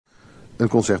Een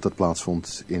concert dat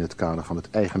plaatsvond in het kader van het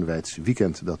eigenwijds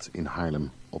weekend dat in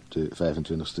Haarlem op de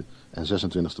 25e en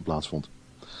 26e plaatsvond.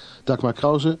 Dagmar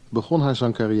Krause begon haar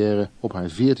zangcarrière op haar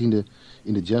 14e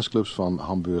in de jazzclubs van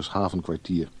Hamburgs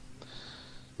Havenkwartier.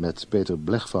 Met Peter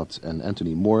Blechvat en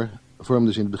Anthony Moore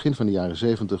vormde ze in het begin van de jaren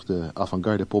 70 de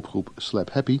avant-garde popgroep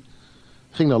Slap Happy,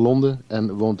 ging naar Londen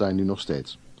en woont daar nu nog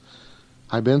steeds.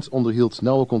 Haar band onderhield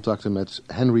nauwe contacten met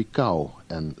Henry Cow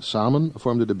en samen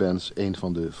vormden de bands een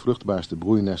van de vruchtbaarste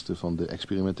broeinesten van de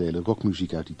experimentele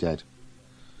rockmuziek uit die tijd.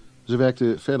 Ze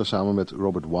werkte verder samen met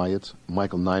Robert Wyatt,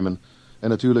 Michael Nyman en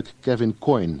natuurlijk Kevin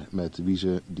Coyne, met wie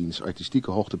ze diens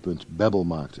artistieke hoogtepunt Babel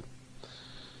maakte.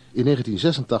 In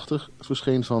 1986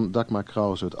 verscheen van Dagmar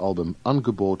Krause het album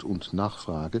Angebot und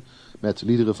Nachfrage met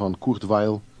liederen van Kurt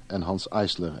Weill en Hans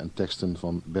Eisler en teksten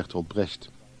van Bertolt Brecht.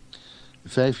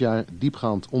 5 jaar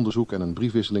diepgaand onderzoek en een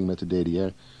briefwisseling met de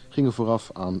DDR gingen vooraf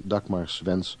aan Dagmars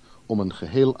wens om een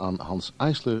geheel aan Hans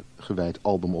Eisler gewijd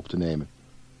album op te nemen.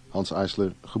 Hans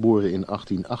Eisler, geboren in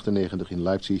 1898 in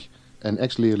Leipzig en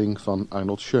ex-leerling van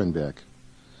Arnold Schönberg.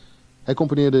 Hij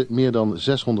componeerde meer dan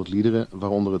 600 liederen,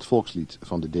 waaronder het volkslied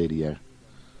van de DDR.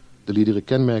 De liederen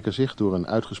kenmerken zich door een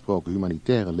uitgesproken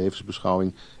humanitaire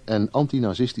levensbeschouwing en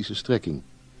antinazistische strekking.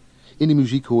 In die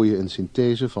muziek hoor je een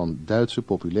synthese van Duitse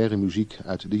populaire muziek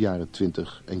uit de jaren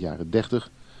 20 en jaren 30,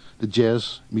 de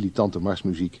jazz, militante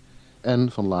marsmuziek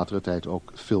en van latere tijd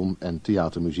ook film- en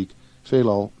theatermuziek,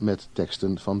 veelal met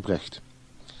teksten van Brecht.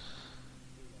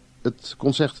 Het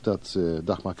concert dat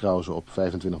Dagmar Krause op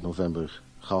 25 november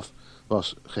gaf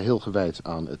was geheel gewijd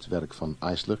aan het werk van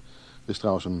Eisler. Er is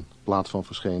trouwens een plaat van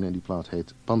verschenen en die plaat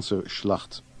heet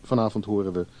Panzerschlacht. Vanavond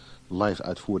horen we live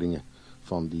uitvoeringen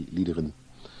van die liederen.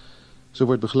 Ze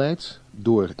wordt begeleid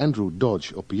door Andrew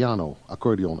Dodge op piano,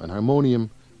 accordeon en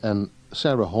harmonium en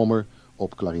Sarah Homer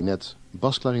op klarinet,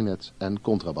 basklarinet en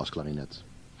contrabasklarinet.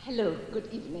 Hello, good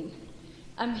evening.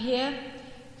 I'm here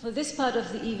for this part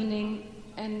of the evening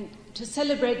and to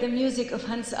celebrate the music of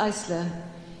Hans Eisler,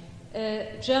 a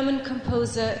German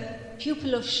composer,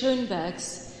 pupil of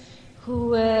Schönberg's,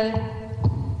 who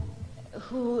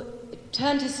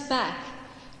turned his back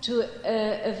to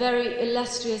a very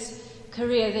illustrious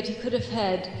career that he could have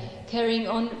had, carrying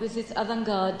on with his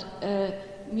avant-garde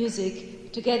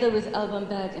music together with Alban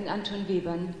Berg and Anton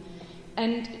Webern,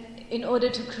 and in order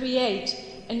to create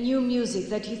a new music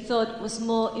that he thought was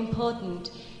more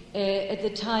important at the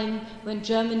time when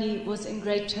Germany was in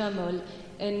great turmoil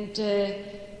and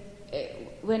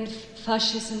when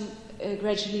fascism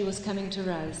gradually was coming to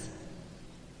rise.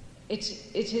 It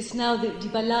is now die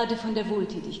Ballade von der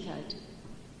Wohltätigkeit.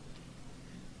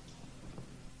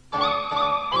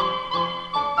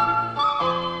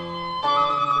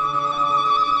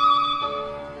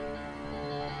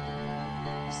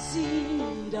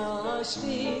 Da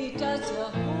steht das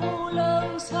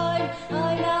Erholungsheim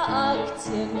einer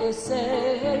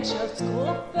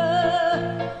Aktiengesellschaftsgruppe.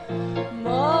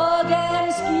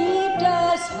 Morgens gibt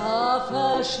es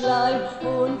Haferschleim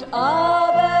und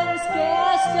abends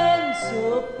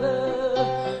Gerstensuppe.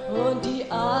 Und die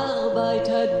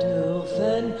Arbeiter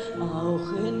dürfen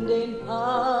auch in den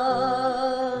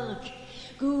Park.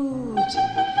 Gut,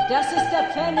 das ist der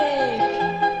Pfennig.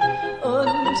 Und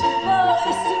wo ist die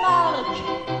Mark?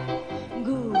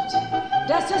 Gut,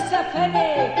 das ist der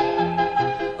Pfennig.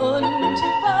 Und wo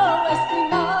ist die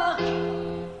Mark?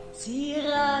 Sie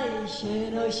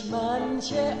reichen euch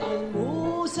manche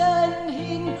Almosen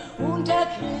hin unter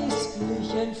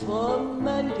christlichen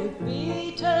frommen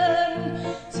Gebeten.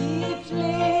 Sie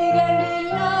pflegen die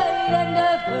leidende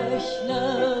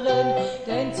Wöchnerin,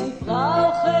 denn sie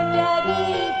brauchen ja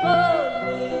die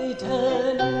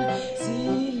Politen.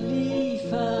 Sie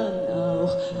liefern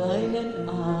auch einen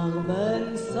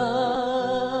armen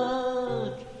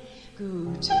Sarg.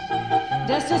 Gut,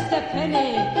 das ist der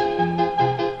Pfennig.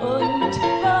 Und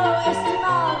wo ist die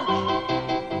Mark?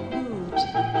 Gut,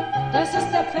 das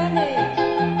ist der Pfennig.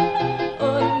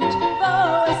 Und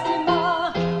wo ist die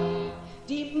Mark?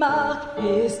 Die Mark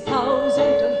ist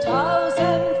 1000 und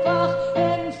tausendfach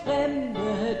in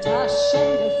fremde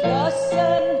Taschen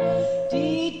geflossen.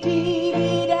 Die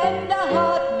Dividende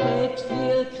hat mit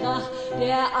viel Krach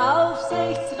der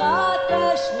Aufsichtsrat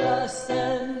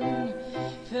beschlossen.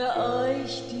 Für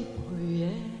euch die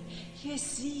Brühe, für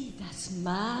sie das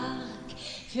Mark,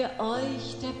 für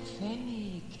euch der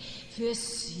Pfennig, für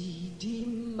sie die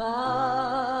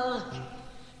Mark.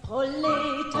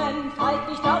 Proleten, fallt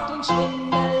nicht auf den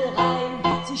Schwindel rein,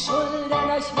 sie schulden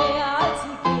euch mehr als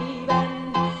sie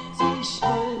geben. Sie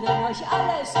schulden euch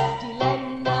alles, die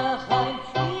Ländereien,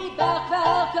 die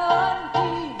Bergwerke und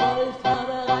die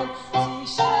Wollfärbereien. Sie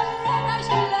schulden euch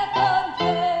Glück und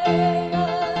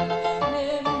Pflegen,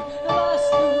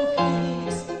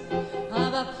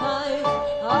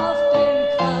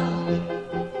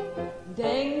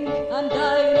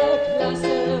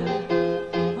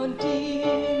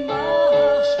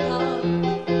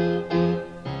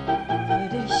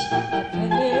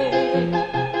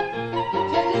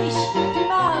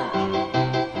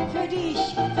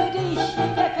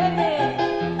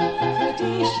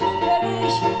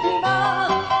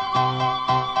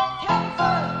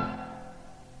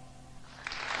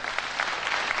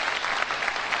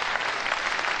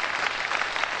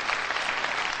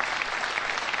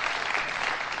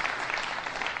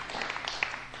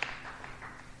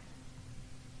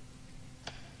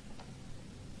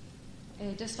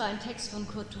 Das war ein Text von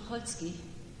Kurt Tucholsky.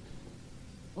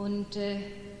 Und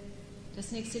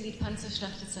das nächste Lied,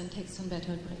 Panzerschlacht, ist ein Text von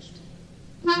Bertolt Brecht.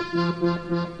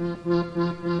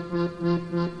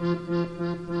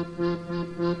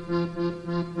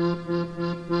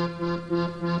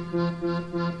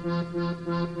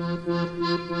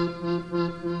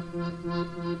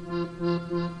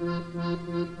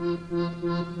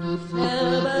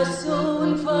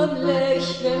 Färbersohn vom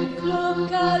Lächeln,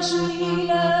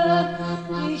 Klunkerspieler,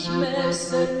 dich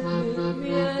messen mit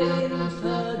mir in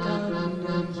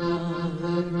vergangenen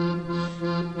Jahren.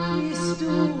 Bist du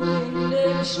in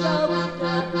dem Staub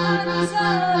der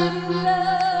Panzerhülle,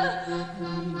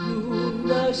 wie nun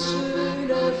das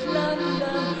schöne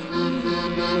Flandern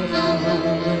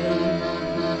überfallen.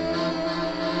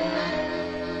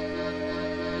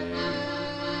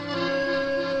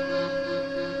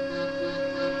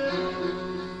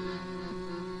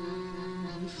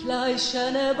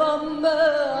 Fleischerne Bombe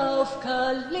auf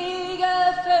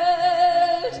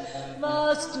Kalligerfeld,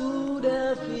 warst du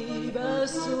der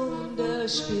Fiebersohn der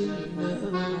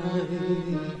Spinnerei,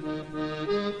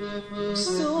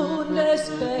 Sohn des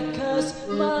Bäckers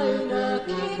meiner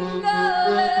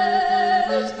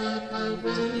Kinderwelt,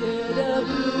 mit dir der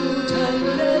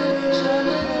blutende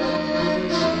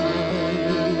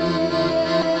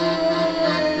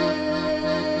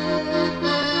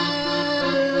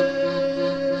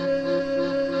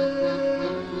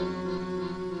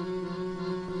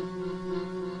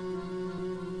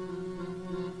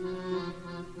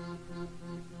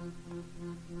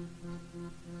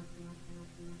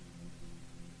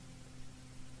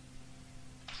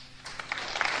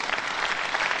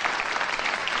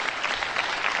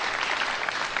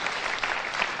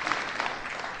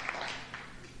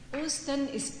Ostern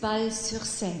ist bald sur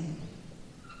Seine.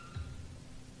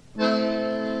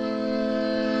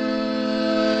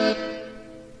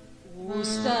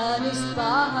 Ostern ist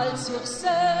bald sur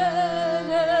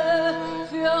Seine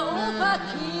für Opa,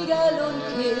 Kiegel und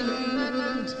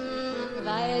Kind,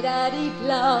 weil da die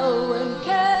blauen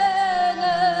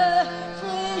Kähne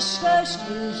frisch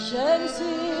verstrichen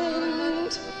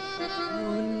sind.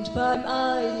 Und beim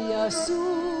Eiersuchen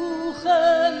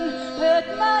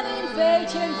hört man im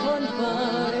Wäldchen von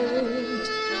weit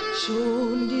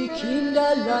schon die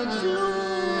Kinderlein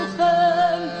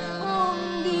fluchen um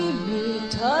die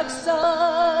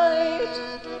Mittagszeit.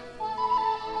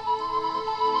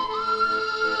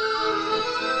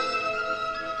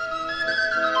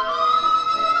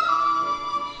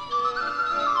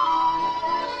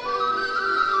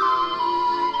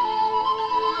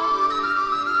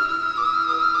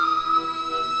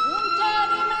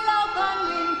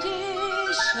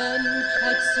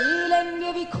 Erzählen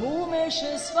wir, wie komisch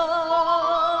es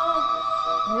war.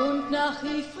 Und nach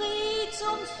Ifrit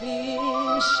zum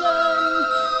Fischen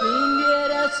gehen wir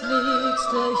das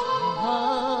nächste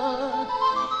Jahr.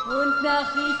 Und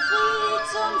nach Ifrit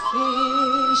zum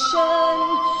Fischen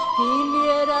gehen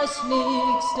wir das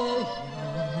nächste Jahr.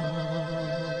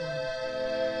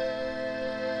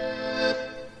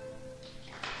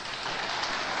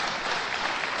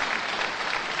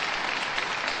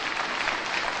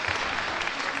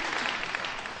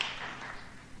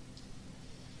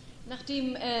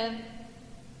 Nachdem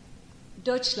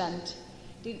Deutschland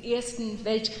den Ersten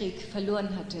Weltkrieg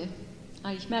verloren hatte,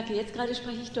 ich merke, jetzt gerade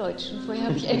spreche ich Deutsch und vorher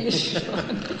habe ich Englisch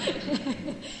gesprochen.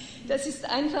 Das ist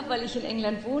einfach, weil ich in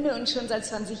England wohne und schon seit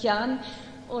 20 Jahren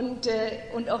und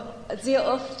auch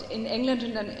sehr oft in England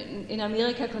und dann in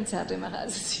Amerika Konzerte mache.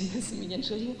 Also Sie müssen mich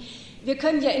entschuldigen. Wir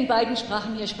können ja in beiden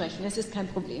Sprachen hier sprechen, das ist kein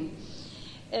Problem.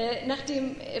 Nach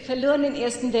dem verlorenen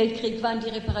Ersten Weltkrieg waren die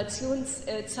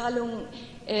Reparationszahlungen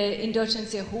in Deutschland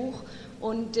sehr hoch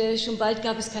und schon bald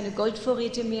gab es keine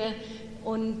Goldvorräte mehr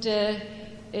und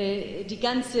die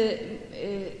ganze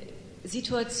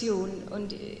Situation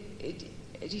und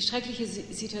die schreckliche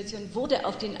Situation wurde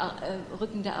auf den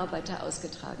Rücken der Arbeiter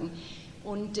ausgetragen.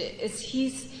 Und es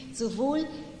hieß sowohl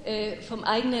vom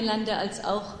eigenen Lande als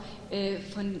auch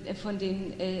von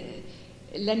den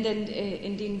Ländern,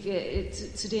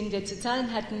 zu denen wir zu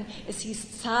zahlen hatten. Es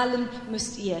hieß, Zahlen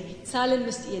müsst ihr,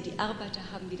 die Arbeiter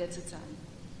haben wieder zu zahlen.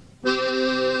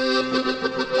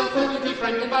 Die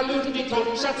Franken, Valuten, die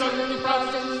Toten, Schatzungen, die Frau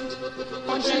sind,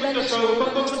 von Schiffen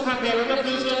geschoben, Books und haben mehrere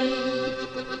Blüten.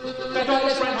 Der Dollar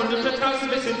sprang 100.000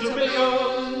 bis hin zu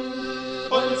Billionen.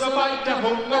 Und sobald der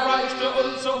Hunger reichte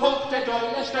und so hoch der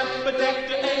Dollar stand,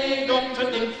 bedeckte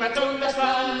Ägypten Inflation das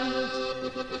Land.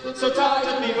 So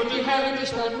zahlten wir und die Herren, die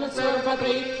standen uns zur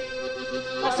Fabrik.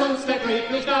 Was uns der Krieg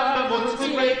nicht gab, uns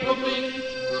die Republik.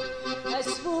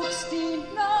 Es wuchs die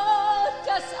Not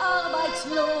des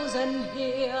Arbeitslosen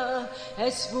her,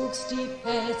 es wuchs die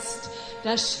Pest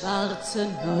das schwarze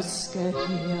Nussgeheer.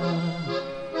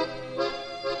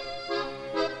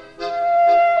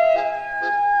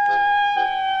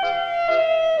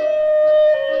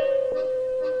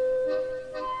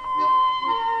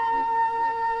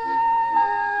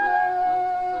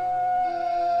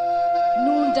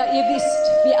 Nun, da ihr wisst,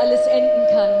 wie alles enden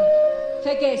kann,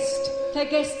 vergesst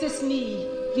es nie,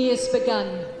 wie es begann.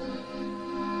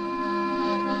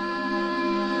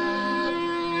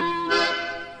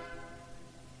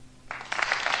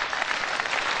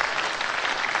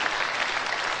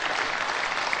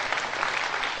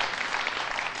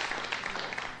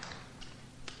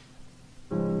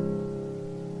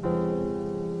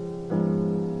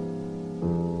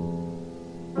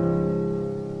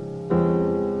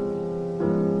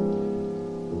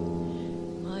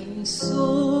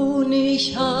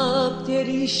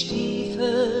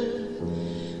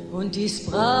 Und dies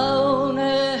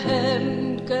braune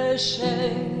Hemd geschenkt.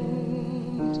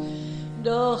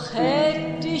 Doch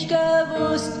hätt ich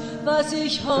gewusst, was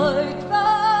ich heut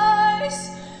weiß,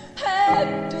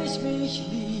 hätt ich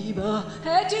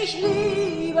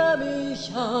lieber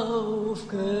mich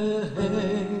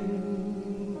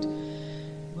aufgehängt.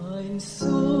 Mein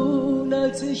Sohn,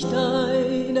 als ich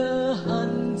deine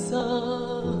Hand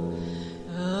sah,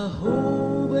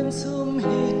 erhoben zum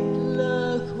Hitlergruß,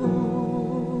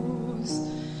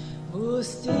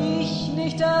 wusst ich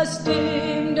nicht, dass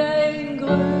dem, der ihn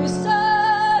grüßet,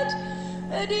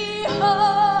 die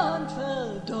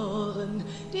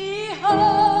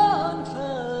Hand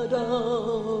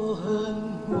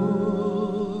verdorren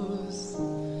muss.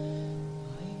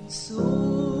 Mein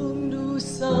Sohn, du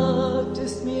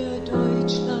sagtest mir,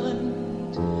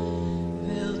 Deutschland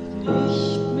wird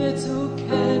nicht mehr zu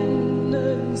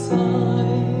kennen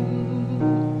sein.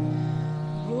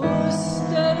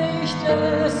 Wusste nicht,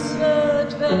 es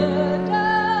wird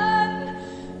werden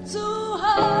zu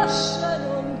Aschen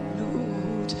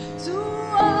und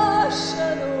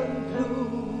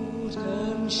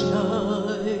blutigem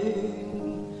Stein.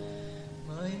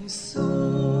 Mein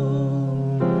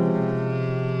Sohn,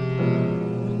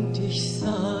 und ich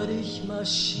sah dich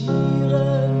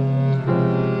marschieren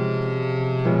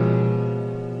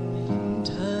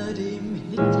hinter dem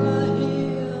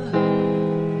Hitlerheer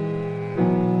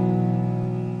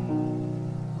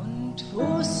und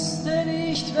wusste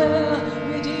nicht, wer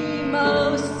mit ihm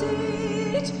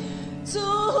auszieht.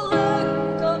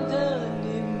 Zurück kommt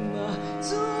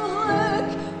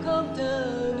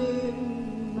er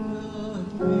nimmer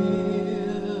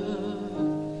mehr.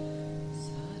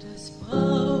 Sah das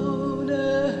braune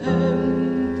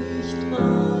Hemd ich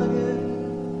tragen,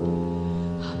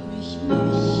 hab mich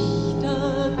nicht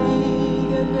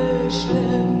dagegen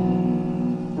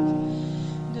gestemmt,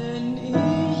 denn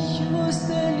ich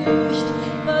wusste nicht,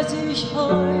 was ich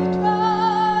heut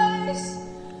weiß.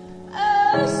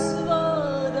 Es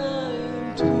war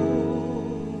dein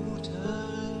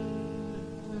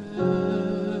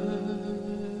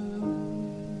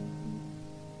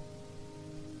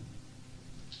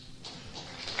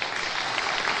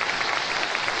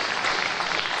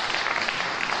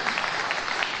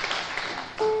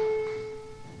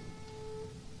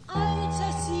Als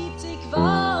er 70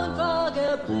 war und war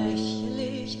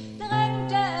gebrechlich,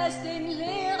 drängte es den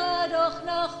Lehrer doch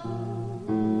nach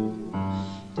Ruhe.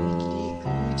 Denn die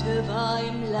Güte war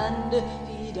im Lande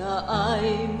wieder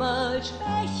einmal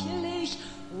schwächlich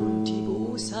und die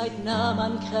Bosheit nahm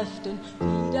an Kräften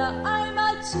wieder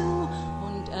einmal zu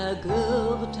und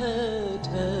ergürtete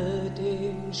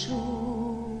den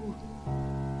Schuh.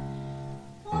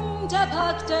 Und er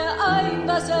packte ein,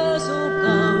 was er so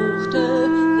brauchte,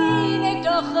 wenig,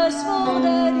 doch es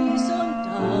wurde dies und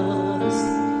das.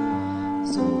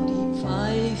 So die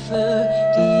Pfeife,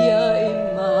 die er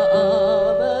immer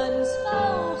abends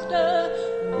rauchte,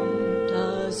 und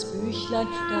das Büchlein,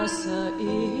 das er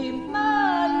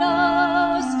immer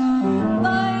las,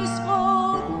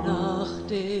 Weißbrot nach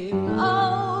dem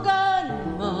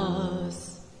Augenmaß.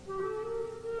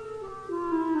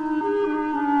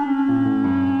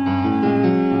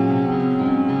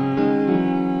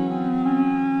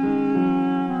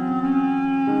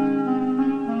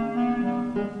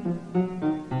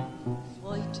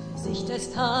 Freute sich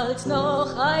des Tals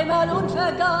noch einmal und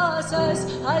vergaß es,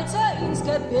 als er ins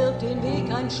Gebirg den Weg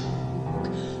einschlug.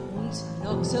 Und sein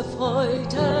Ochse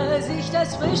freute sich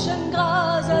des frischen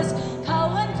Grases,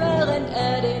 kauend, während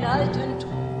er den alten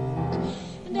trug.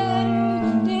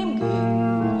 Denn dem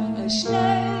ging es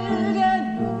schnell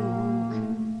genug.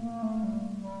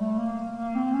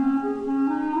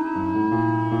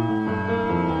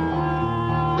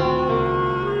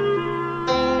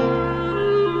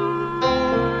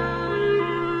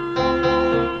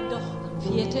 Doch am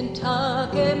 4. Tag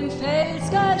im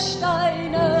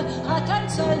Felsgesteine hat ein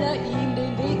Zöllner ihm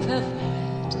den Weg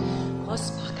verfehlt.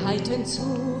 Kostbarkeiten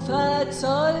zu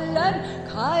verzollen,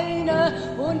 keine,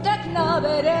 und der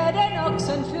Knabe, der den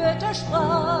Ochsen führte,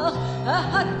 sprach,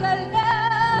 er hat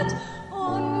gelehrt,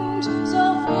 und so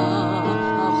war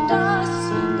auch das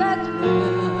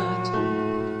geklört.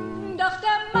 Doch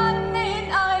der Mann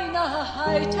in einer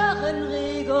heiteren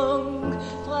Regung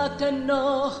fragte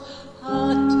noch,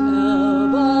 hat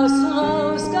er was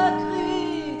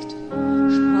rausgekriegt?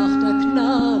 Sprach der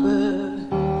Knabe,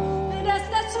 dass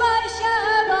das weiche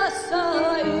Wasser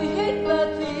in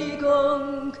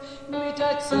Bewegung mit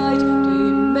der Zeit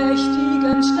den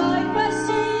mächtigen Stein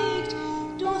besiegt.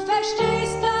 Du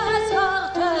verstehst, das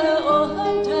harte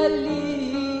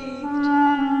unterliegt.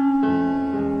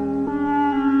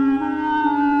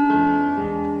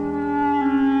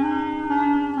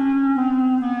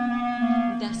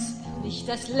 Dass er nicht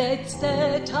das letzte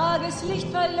Tageslicht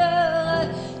verlöre,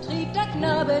 trieb der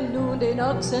Knabe nun den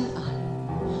Ochsen an.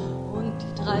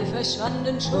 3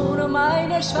 verschwanden schon um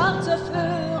eine schwarze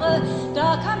Föhre,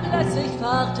 da kam plötzlich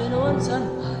Fahrt in unseren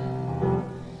Mann.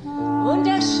 Und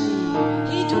er schrie,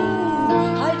 hey du,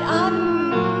 halt an!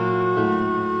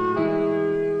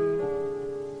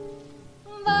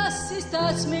 Was ist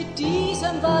das mit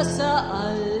diesem Wasser,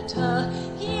 Alter?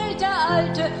 Hielt der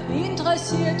Alte,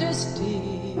 interessiert es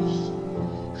dich?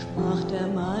 Sprach der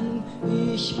Mann,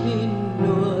 ich bin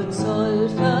nur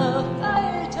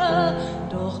Zollverwalter,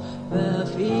 doch wer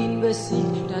wen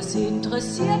besiegt, das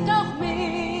interessiert auch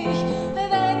mich.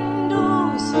 Wenn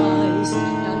du's weißt,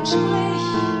 dann sprich.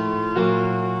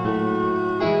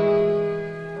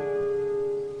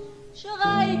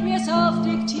 Schreib mir's auf,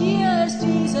 diktier es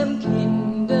diesem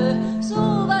Kinde,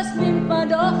 sowas nimmt man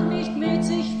doch nicht mit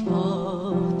sich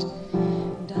fort.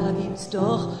 Da gibt's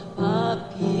doch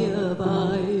Papier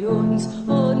bei uns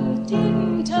und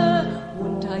Tinte,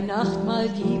 und ein Nachtmahl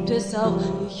gibt es auch,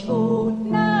 ich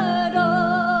wohne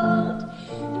dort.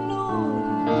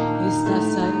 Nun ist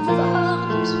das ein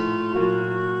Wort.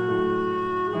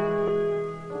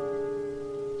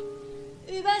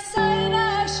 Über seine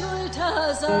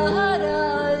Schulter sah der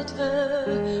Alte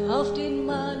auf den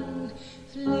Mann,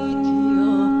 fliegt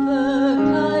Joppe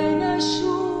keine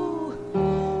Schuh,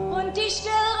 und die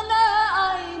Stirne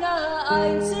eine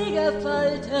einzige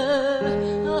Falte,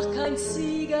 ach kein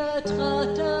Sieger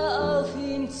trat da auf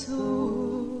ihn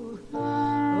zu,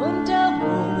 und er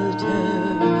murmelte,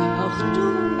 auch du.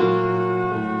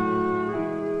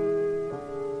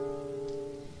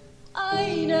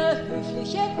 Eine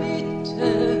höfliche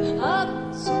Bitte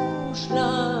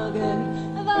abzuschlagen,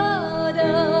 war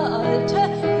der Alte,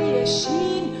 wie es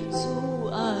schien, zu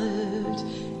alt,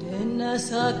 denn er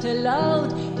sagte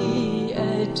laut, die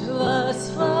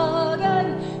etwas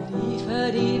fragen, die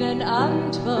verdienen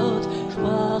Antwort,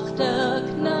 sprach der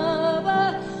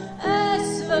Knabe,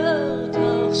 es wird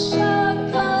auch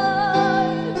schon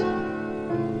kalt.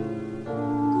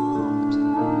 Gut,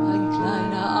 ein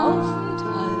kleiner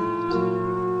Aufenthalt.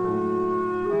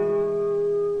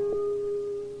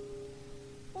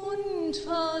 Und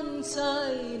von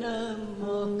seinem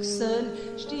Ochsen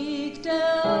stieg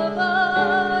der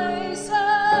Weise.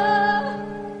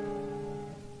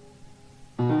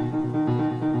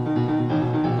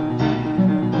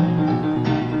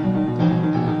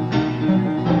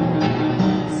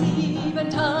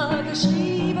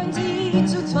 Schrieben sie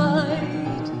zu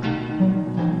zweit.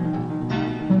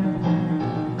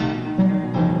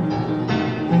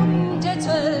 Und der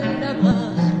Zöllner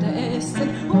brachte Essen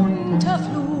und er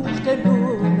fluchte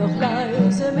nur noch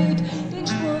leise mit den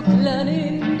Schmugglern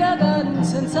in der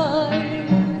ganzen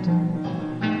Zeit.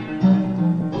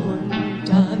 Und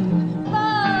dann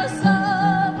war's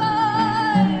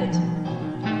soweit.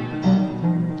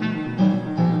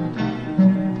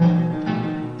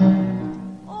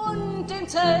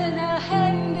 Zöllner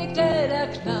händigte der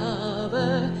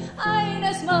Knabe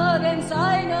eines Morgens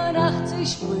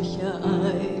 81 Sprüche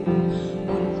ein,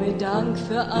 und mit Dank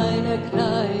für eine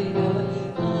kleine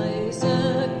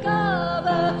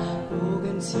Reisegabe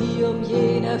bogen sie um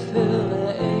jene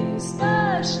Föhre ins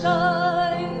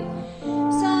Gestein.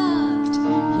 Sagt,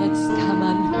 jetzt kann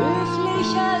man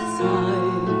höflicher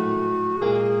sein.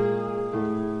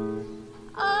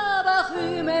 Aber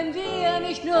rühmen wir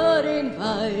nicht nur den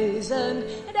Weisen,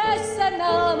 dessen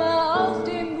Name auf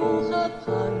dem Buche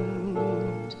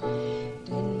prangt.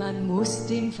 Denn man muss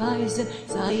dem Weisen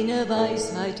seine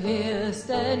Weisheit erst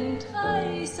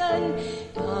entreißen,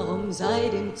 darum sei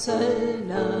dem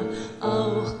Zöllner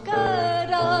auch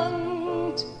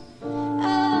gedankt.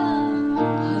 Er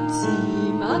hat sie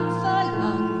ihm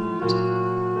abverlangt.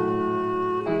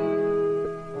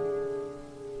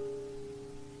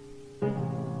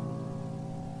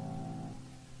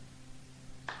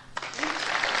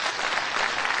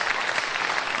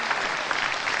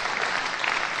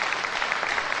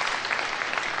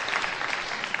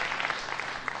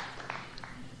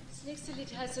 nächste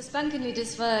Lied heißt das Bankenlied.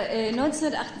 Es war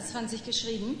 1928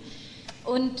 geschrieben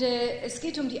und es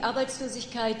geht um die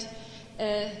Arbeitslosigkeit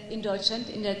in Deutschland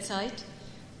in der Zeit.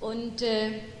 Und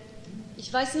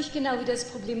ich weiß nicht genau, wie das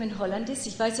Problem in Holland ist.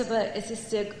 Ich weiß aber, es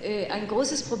ist ein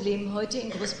großes Problem heute in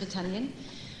Großbritannien.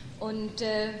 Und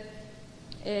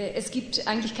es gibt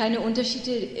eigentlich keine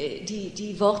Unterschiede.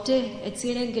 Die Worte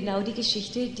erzählen genau die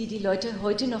Geschichte, die die Leute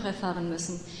heute noch erfahren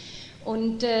müssen.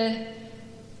 Und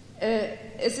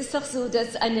es ist doch so,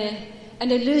 dass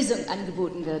eine Lösung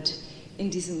angeboten wird in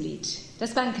diesem Lied,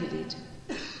 das Bankenlied.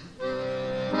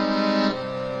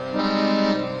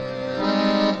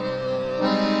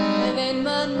 Wenn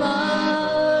man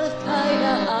mal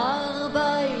keine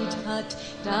Arbeit hat,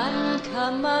 dann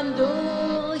kann man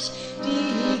durch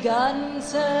die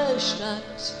ganze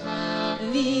Stadt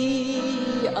wie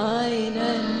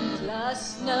einen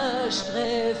klassner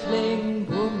Sträfling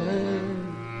bummeln.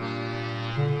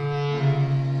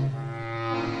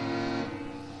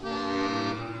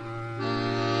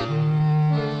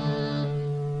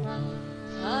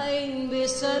 Kein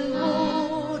bisschen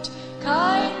Mut,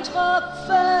 kein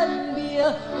Tropfen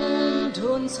Bier und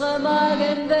unsere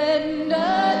Magenwände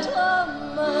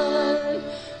trommeln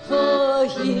vor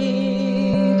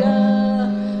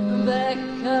jeder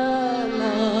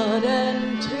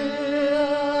Bäckerladentür.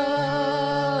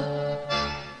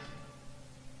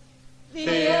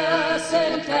 Wir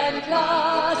sind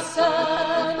entlassen,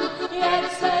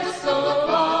 jetzt ist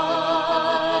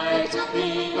soweit.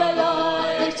 Liebe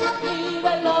Leute, wir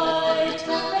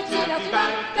ziehen auf die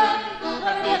Banken,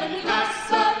 reparieren die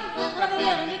Kassen,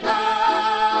 reparieren die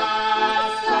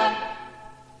Kassen.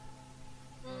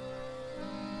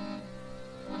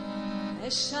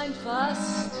 Es scheint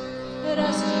fast,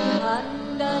 dass die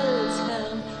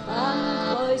Handelsherren,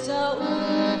 Bankhäuser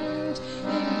und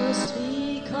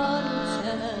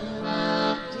Industriekonzerne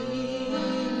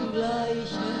den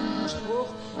gleichen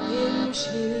Spruch im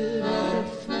Schilde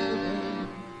führen.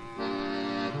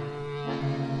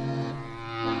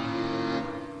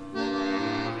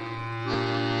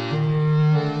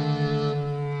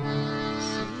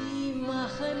 Sie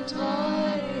machen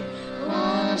treu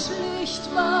und schlicht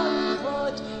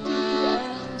bankrott die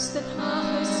Ärmsten.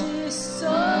 Ach, es ist so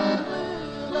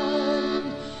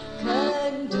rührend,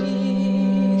 könnt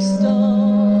ich's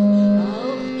doch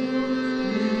auch tun,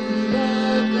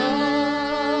 lieber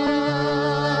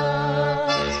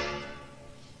Gott.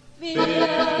 Wir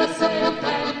sind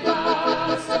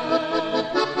entlassen,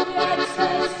 jetzt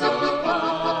ist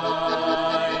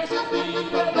soweit.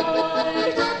 Liebe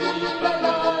Leute, wir ziehen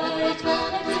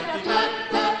auf die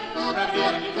Banken,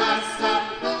 reparieren die Kassen,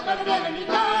 reparieren die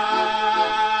Kassen.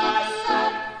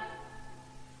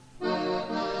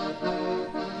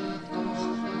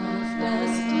 Auf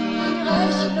dass die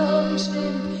Rechnung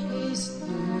stimmt, ist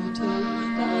nötig,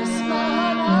 dass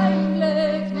man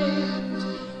Einblick nimmt,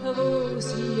 wo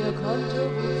sie ihr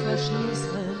Kontobuch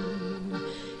verschließen,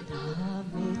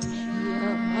 damit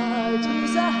ihr mal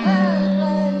diese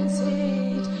Herren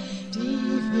seht,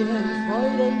 die wir in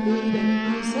Freuden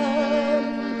leben müssen,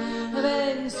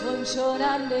 wenn's uns schon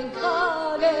an den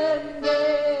Kragen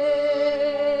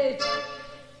geht.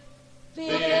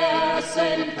 Wir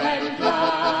sind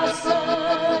entlassen,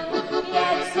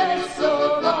 jetzt ist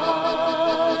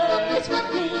soweit.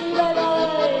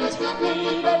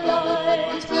 Liebe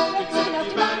Leute, wir ziehen auf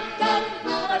die Banken,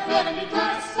 reparieren die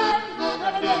Kassen,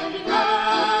 reparieren die Kassen.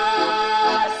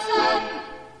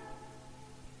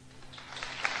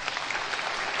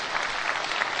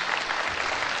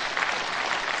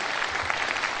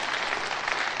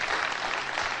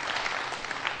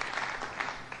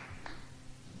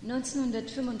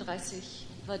 (1935)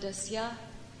 war das Jahr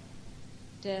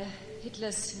der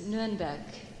Hitlers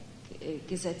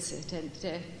Nürnberg-Gesetze,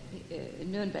 der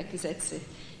Nürnberg-Gesetze,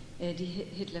 die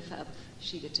Hitler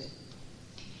verabschiedete.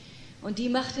 Und die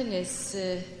machten es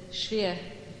schwer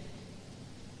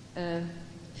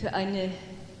für ein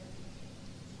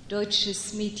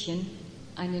deutsches Mädchen,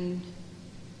 einen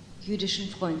jüdischen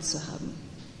Freund zu haben.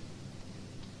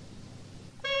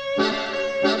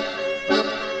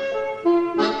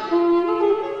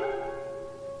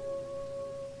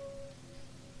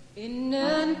 In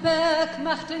Nürnberg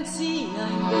machten sie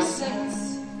ein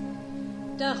Gesetz,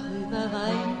 darüber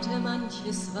weinte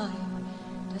manches Weib,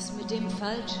 das mit dem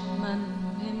falschen Mann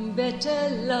im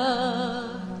Bette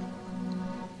lag.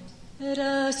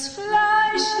 Das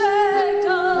Fleisch schlägt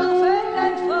auf in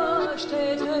den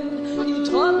Vorstädten, die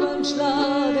Trommeln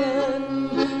schlagen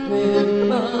mit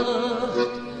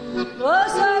Macht.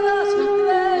 Großer Gott,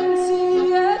 wenn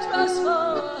sie etwas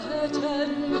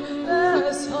vorhätten,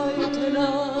 es heute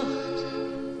Nacht.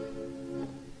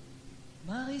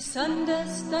 Marie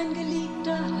Sanders dein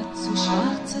Geliebter hat zu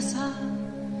schwarzes Haar.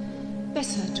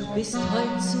 Besser, du bist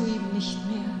heut zu ihm nicht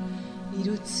mehr, wie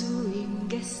du zu ihm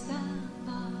gestern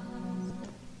warst.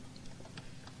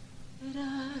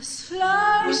 Das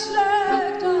Fleisch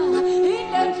schlägt auf in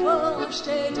den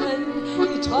Vorstädten,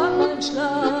 die Trommeln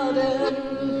schlagen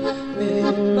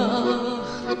mit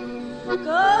Macht.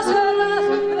 Gosselach,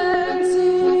 wenn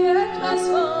sie etwas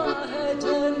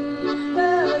vorhätten,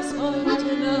 wäre es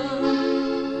heute Nacht.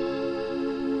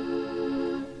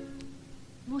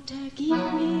 Mutter, gib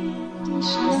mir die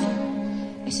Schlüssel,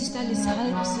 es ist alles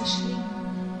halb so schlimm,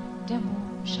 der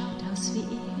Mond schaut aus wie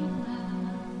immer.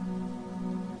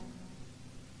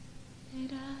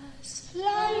 Das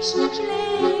Fleisch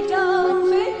schlägt auf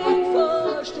in den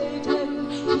Vorstädten,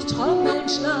 die Trommeln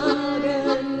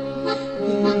schlagen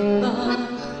mit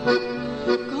Macht.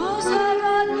 Großer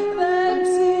Gott, wenn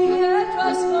sie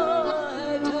etwas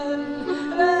vorhätten,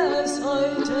 wäre es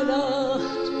heute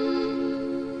Nacht.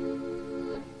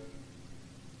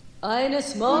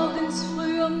 Eines Morgens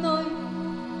früh um 9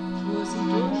 fuhr sie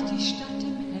durch die Stadt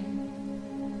im Hemd,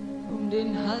 um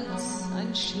den Hals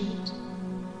ein Schild,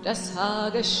 das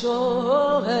Haar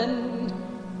geschoren,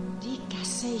 die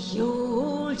Gasse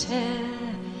johlte,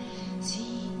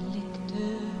 sie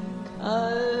blickte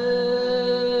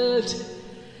kalt.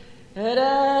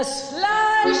 Das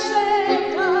Fleisch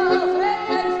schlägt auf in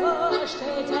den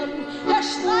Vorstädten, der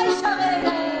Streicher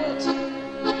redet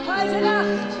heute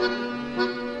Nacht.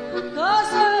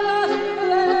 Gosselach,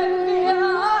 wenn wir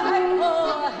ein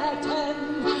Ohr hätten,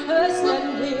 wüssten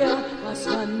wir, was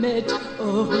man mit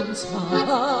uns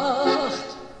macht.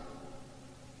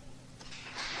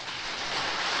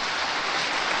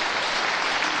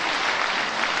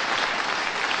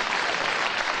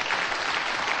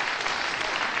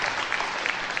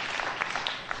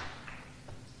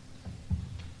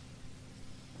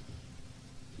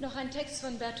 Noch ein Text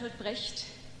von Bertolt Brecht.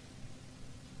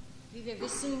 Wie wir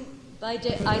wissen,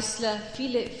 beide Eisler,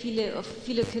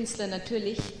 viele Künstler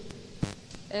natürlich,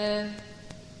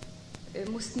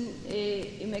 mussten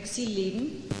im Exil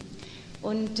leben.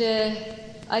 Und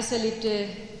Eisler lebte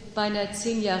beinahe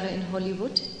 10 Jahre in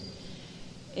Hollywood.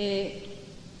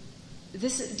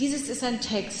 Dieses ist ein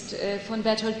Text von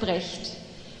Bertolt Brecht.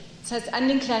 Das heißt An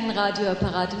den kleinen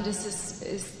Radioapparat. Und es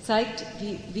zeigt,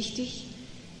 wie wichtig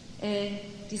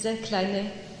dieser kleine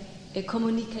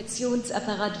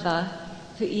Kommunikationsapparat war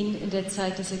für ihn in der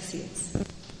Zeit des Exils.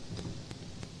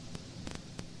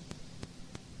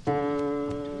 Du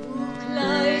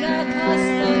kleiner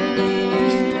Kasten, den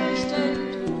ich flüchten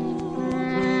trug,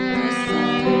 das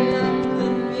seine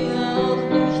Lampen mir auch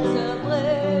nicht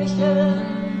zerbrechen,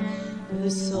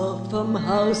 besorgt vom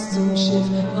Haus zum Schiff,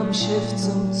 vom Schiff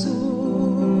zum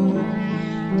Zug,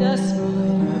 dass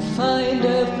meine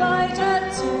Feinde weiter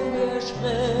zu mir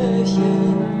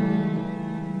sprechen.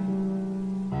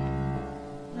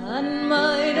 An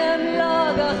meinem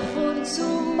Lagerfund zu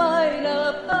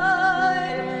meiner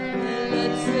Beim, der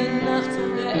letzten Nacht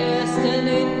und der ersten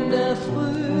in der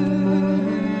Früh,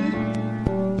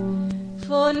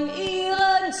 von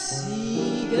ihren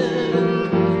Ziegen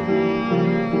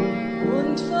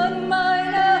und von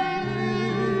meiner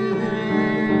Mühe.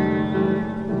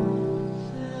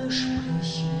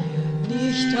 Versprich mir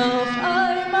nicht auf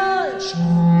einmal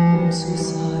stumm zu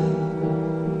sein.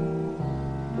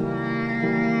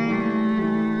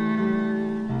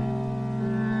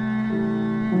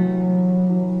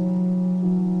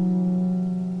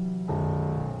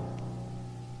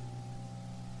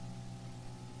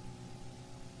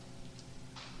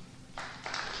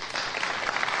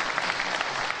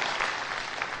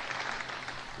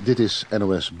 Dit is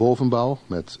NOS Bovenbouw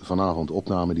met vanavond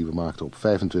opname die we maakten op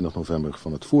 25 november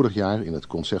van het vorig jaar in het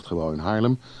concertgebouw in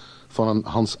Haarlem van een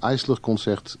Hans Eisler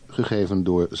concert gegeven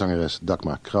door zangeres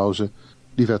Dagmar Krause.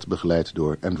 Die werd begeleid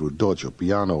door Andrew Dodge op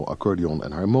piano, accordeon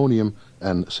en harmonium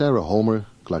en Sarah Homer,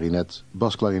 klarinet,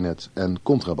 basklarinet en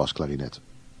contrabasklarinet.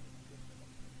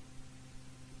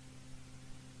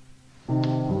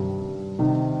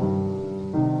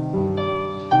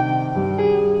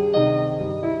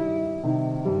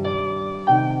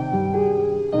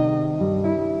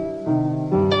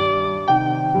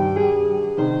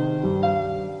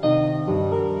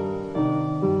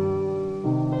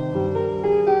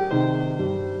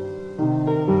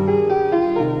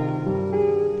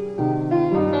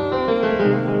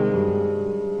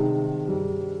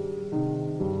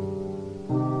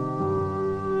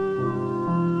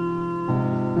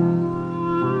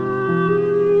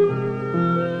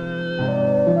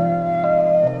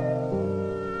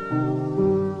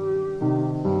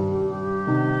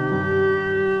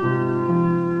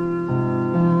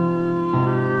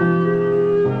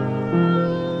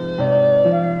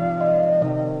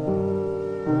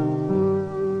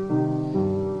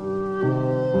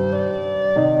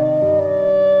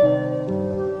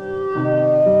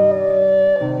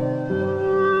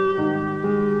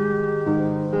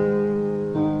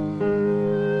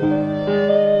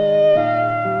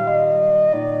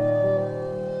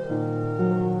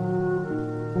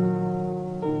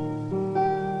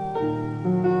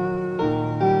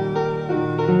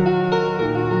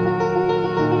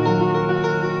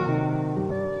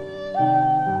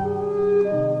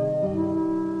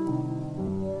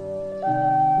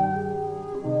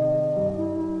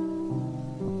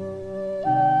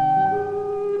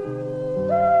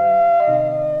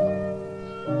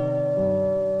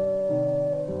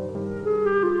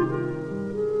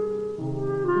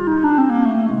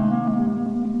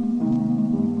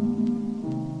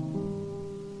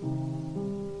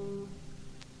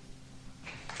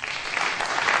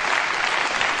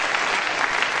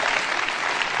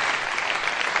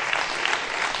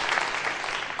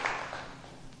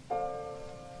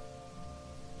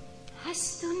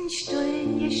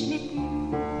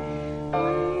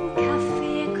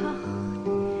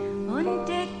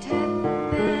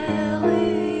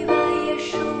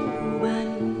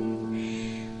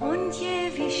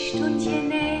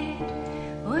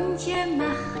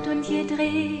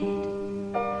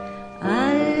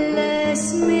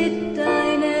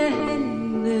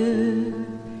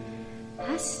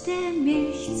 hast der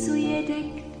Milch zu ihr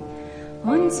deckt,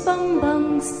 uns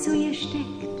Bonbons zu ihr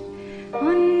steckt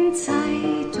und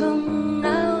Zeitung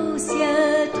aus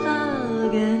ihr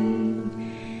tragen,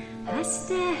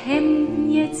 hast der Hemden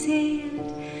ihr zählt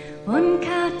und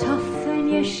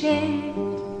Kartoffeln ihr schält,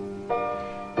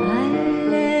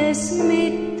 alles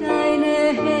mit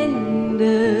deine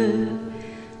Hände,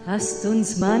 hast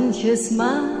uns manches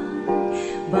Mal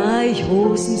bei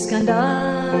großem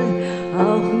Skandal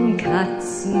auch ein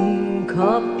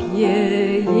Katzenkopf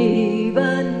gegeben,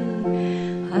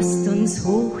 hast uns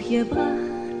hochgebracht,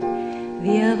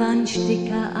 wir waren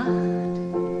Sticker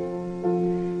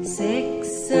 8,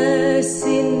 6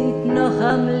 sind noch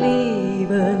am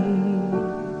Leben,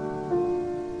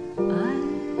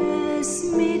 alles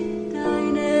mit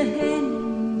deine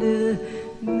Hände,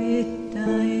 mit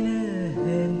deine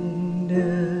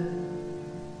Hände.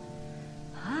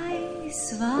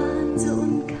 Heiß waren sie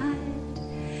und kalt,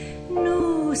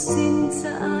 nu sind sie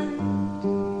alt,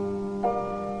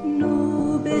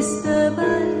 nu bist du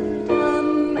bald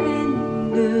am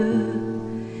Ende.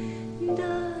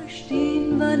 Da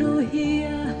stehen wir nu hier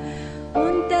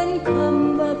und dann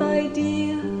kommen wir bei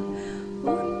dir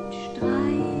und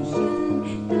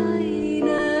streicheln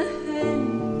deine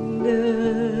Hände.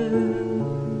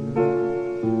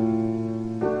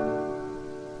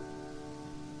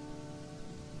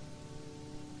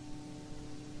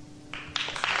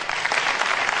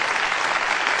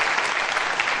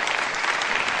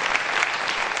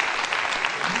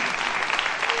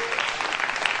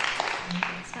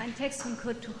 Das war ein Text von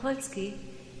Kurt Tucholsky,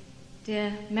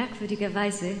 der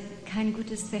merkwürdigerweise kein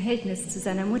gutes Verhältnis zu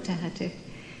seiner Mutter hatte.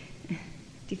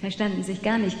 Die verstanden sich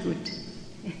gar nicht gut.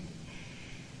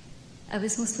 Aber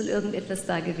es muss wohl irgendetwas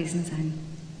da gewesen sein.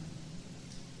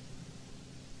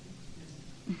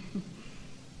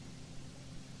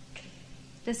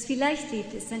 Das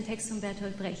Vielleicht-Lied ist ein Text von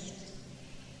Bertolt Brecht.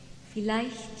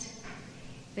 Vielleicht,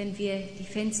 wenn wir die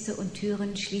Fenster und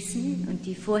Türen schließen und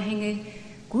die Vorhänge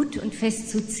gut und fest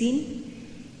zuziehen,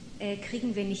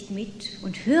 kriegen wir nicht mit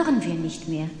und hören wir nicht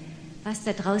mehr, was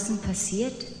da draußen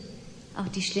passiert, auch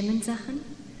die schlimmen Sachen.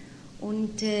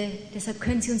 Und deshalb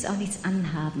können sie uns auch nichts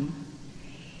anhaben.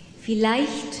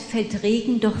 Vielleicht fällt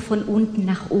Regen doch von unten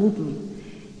nach oben,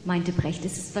 meinte Brecht.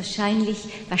 Es ist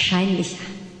wahrscheinlicher.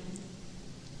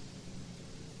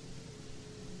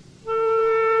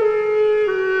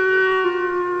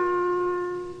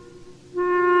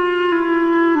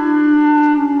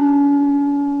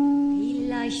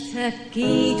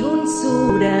 Vergeht uns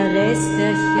so der Rest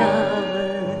der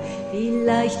Jahre,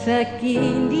 vielleicht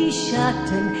vergehen die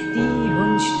Schatten, die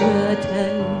uns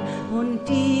störten, und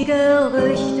die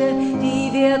Gerüchte,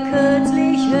 die wir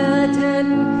kürzlich hörten,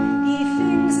 die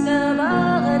finster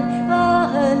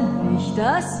waren nicht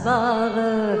das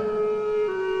Wahre.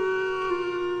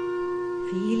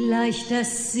 Vielleicht,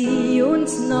 dass sie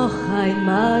uns noch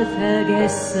einmal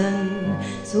vergessen,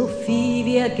 so viel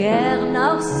wir gern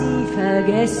auch sie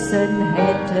vergessen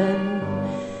hätten.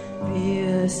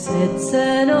 Wir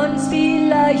setzen uns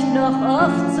vielleicht noch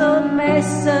oft zum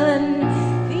Essen,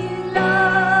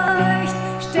 vielleicht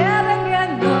sterben wir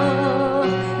noch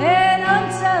in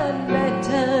unseren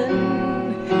Betten,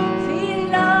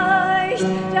 vielleicht,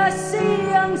 dass sie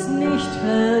uns nicht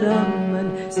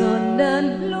verdammen,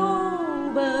 sondern loben.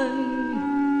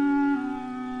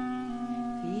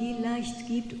 Vielleicht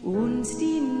gibt uns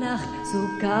die Nacht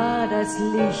sogar das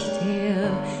Licht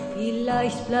her.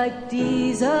 Vielleicht bleibt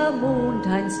dieser Mond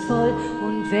einst voll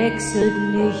und wechselt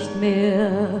nicht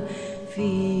mehr.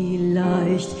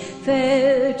 Vielleicht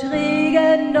fällt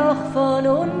Regen doch von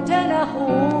unten nach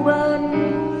oben.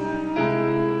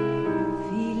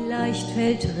 Vielleicht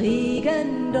fällt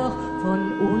Regen doch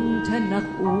von unten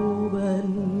nach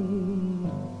oben.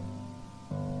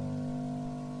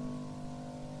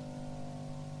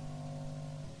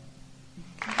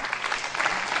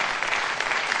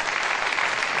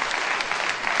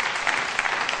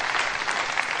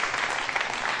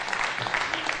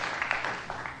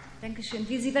 Dankeschön.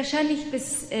 Wie Sie wahrscheinlich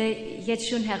bis jetzt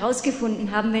schon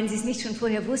herausgefunden haben, wenn Sie es nicht schon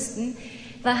vorher wussten,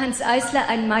 war Hanns Eisler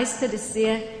ein Meister des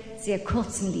sehr, sehr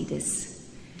kurzen Liedes.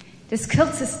 Des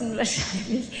kürzesten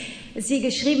wahrscheinlich, das je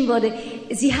geschrieben wurde.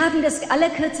 Sie haben das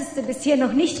Allerkürzeste bisher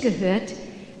noch nicht gehört,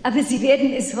 aber Sie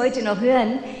werden es heute noch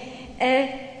hören.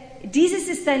 Dieses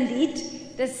ist ein Lied,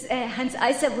 das Hanns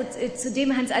Eisler, zu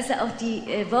dem Hans Eisler auch die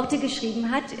Worte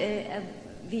geschrieben hat.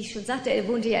 Wie ich schon sagte, er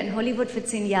wohnte ja in Hollywood für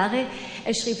 10 Jahre.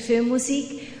 Er schrieb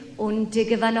Filmmusik und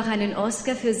gewann auch einen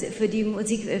Oscar für die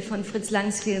Musik von Fritz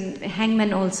Langs Film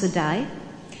Hangmen Also Die.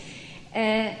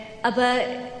 Aber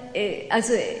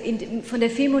von der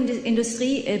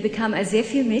Filmindustrie bekam er sehr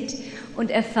viel mit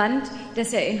und er fand,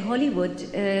 dass er in Hollywood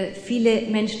viele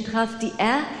Menschen traf, die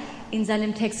er in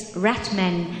seinem Text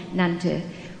Ratman nannte.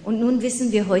 Und nun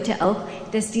wissen wir heute auch,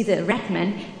 dass diese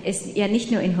Ratman es ja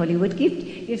nicht nur in Hollywood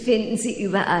gibt, wir finden sie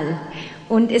überall.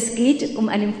 Und es geht um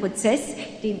einen Prozess,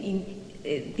 den ihn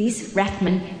these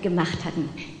Ratman gemacht hatten,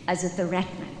 also the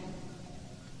Ratman.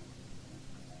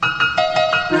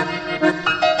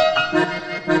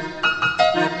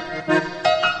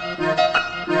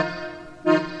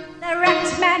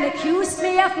 Accused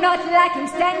me of not liking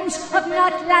stench, of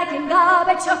not liking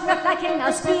garbage, of not liking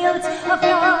our fields, of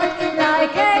not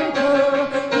liking that.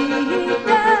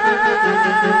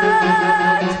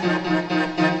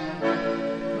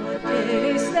 But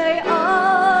this they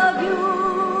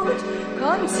argued,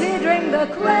 considering the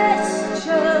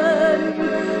question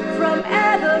from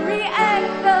every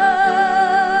angle.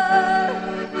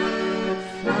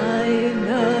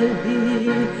 Finally,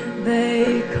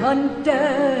 they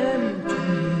condemned.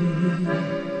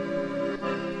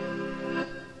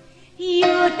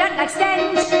 You don't like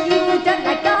stench, you don't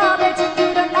like garbage,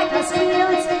 you don't like those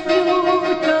fields, you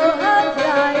don't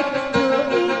like to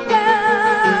eat that.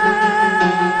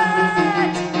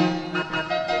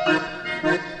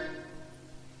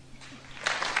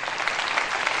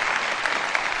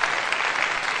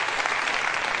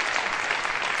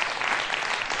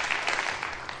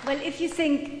 Well, if you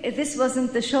think this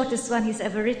wasn't the shortest one he's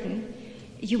ever written,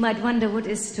 you might wonder what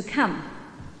is to come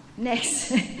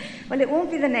next. Well, it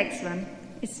won't be the next one.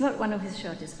 It's not one of his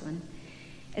shortest ones.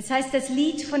 Es heißt das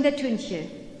Lied von der Tünche.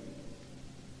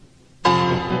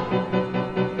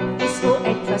 Ist wo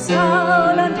etwas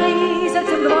faul und rieselt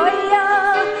zum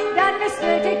Gemäuer, dann ist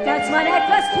nötig, dass man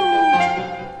etwas tut.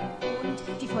 Und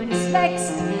die Fäulnis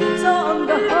wächst so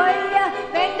ungeheuer,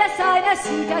 wenn das einer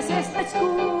sieht, das ist nicht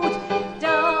gut.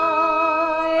 Da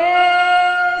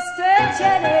ist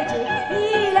Tünche nötig,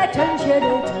 viele Tünche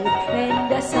nötig, wenn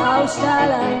das Haus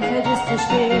allein fällt, ist zu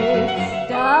spät.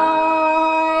 Da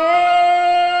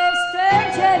ist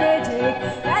Tünche nötig,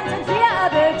 dann sind wir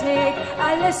erbötig,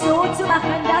 alles so zu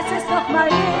machen, dass es noch mal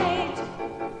geht.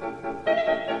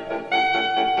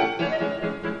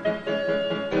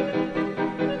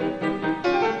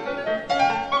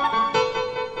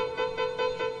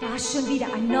 Da ist schon wieder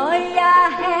ein neuer,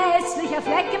 hässlicher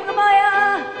Fleck im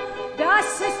Gemäuer,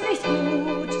 das ist nicht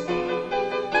gut.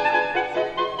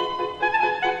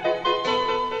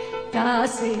 Da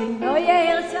sind neue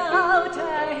Hilfsraute,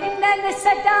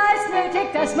 Hindernisse, da ist nötig,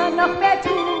 dass man noch mehr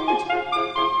tut.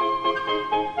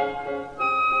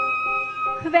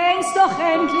 Wenn's doch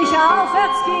endlich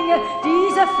aufwärts ginge,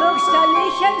 diese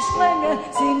fürchterlichen Sprünge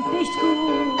sind nicht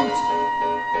gut.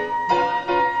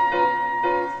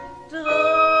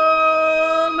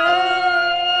 Drum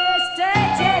ist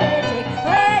Tünche nötig,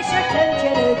 frische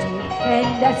Tünche nötig, wenn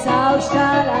das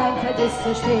Saustall einfällt, ist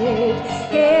zu spät.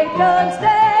 Gebt uns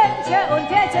Tünche und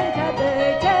wir sind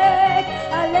erbötig,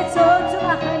 alles so zu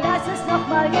machen, dass es noch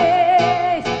mal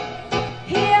geht.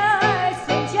 Hier ist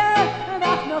Tünche,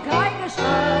 macht nur kein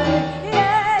Geschrei.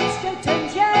 Jetzt steht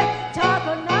Tünche, Tag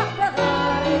und Nacht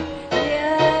bereit.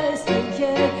 Hier ist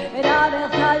Tünche, da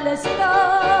wird alles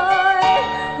neu.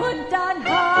 Und dann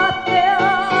habt ihr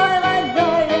eure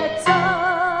neue Zeit.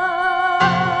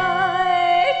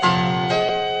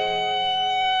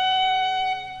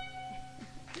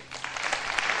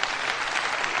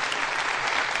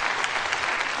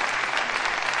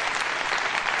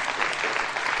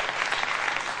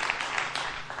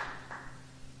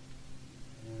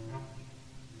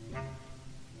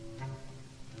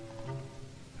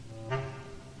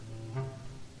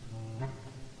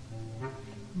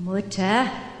 Mutter,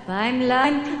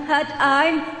 Beimlein hat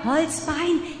ein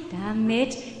Holzbein,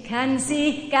 damit kann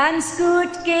sie ganz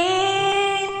gut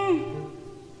gehen.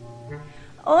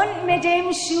 Und mit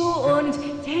dem Schuh und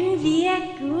wenn wir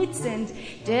gut sind,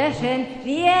 dürfen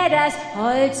wir das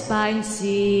Holzbein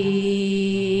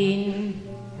ziehen.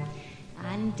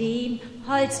 An dem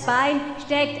Holzbein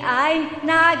steckt ein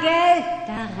Nagel,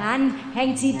 daran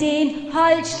hängt sie den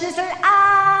Holzschlüssel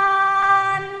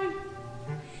an,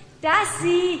 dass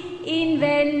sie ihn,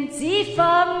 wenn sie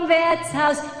vom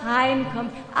Wirtshaus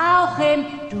heimkommt, auch im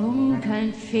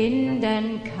Dunkeln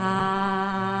finden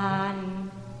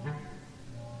kann.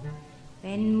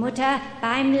 Wenn Mutter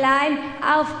Beimlein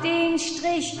auf den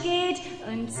Strich geht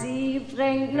und sie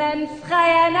bringt nen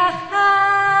Freier nach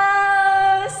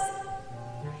Haus,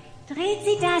 dreht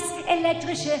sie das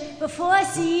Elektrische, bevor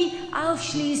sie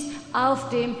aufschließt, auf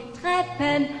dem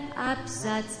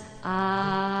Treppenabsatz aus.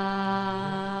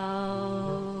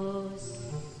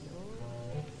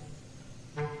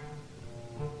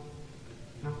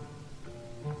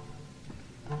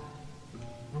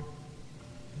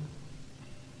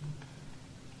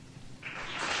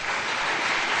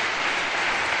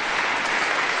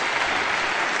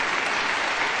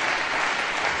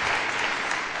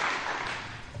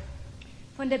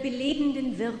 der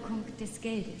belebenden Wirkung des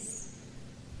Geldes.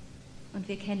 Und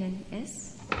wir kennen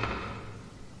es.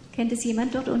 Kennt es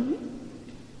jemand dort unten?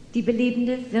 Die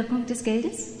belebende Wirkung des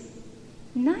Geldes?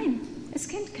 Nein, es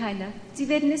kennt keiner. Sie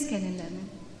werden es kennenlernen.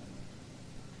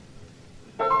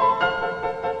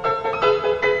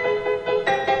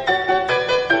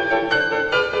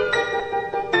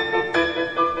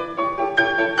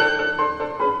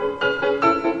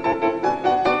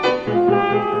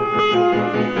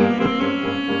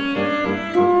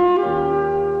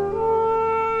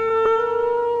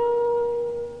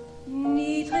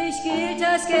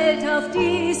 Auf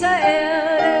dieser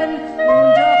Erden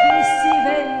und doch ist sie,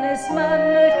 wenn es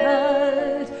mangelt,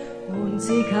 kalt und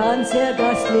sie kann sehr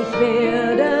gastlich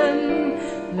werden,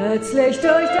 plötzlich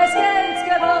durch des Gelds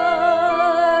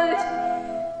Gewalt.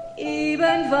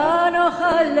 Eben war noch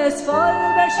alles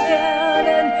voll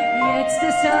Beschwerden, jetzt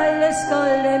ist alles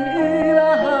golden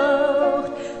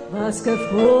überhaucht. Was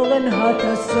gefroren hat,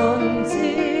 das sonnt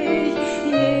sich,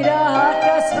 jeder hat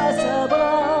das Wasser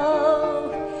braucht.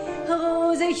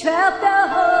 Rosig färbt der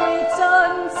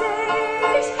Horizont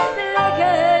sich,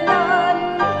 Blicken an,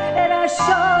 der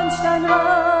Schornstein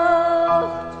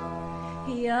raucht.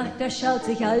 Ja, da schaut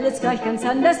sich alles gleich ganz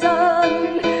anders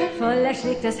an, voll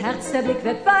erschlägt das Herz, der Blick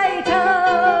wird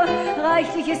weiter.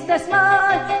 Reichlich ist das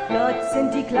Mahl, flott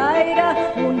sind die Kleider,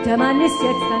 und der Mann ist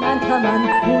jetzt ein anderer Mann,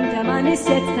 und der Mann ist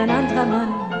jetzt ein anderer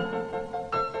Mann.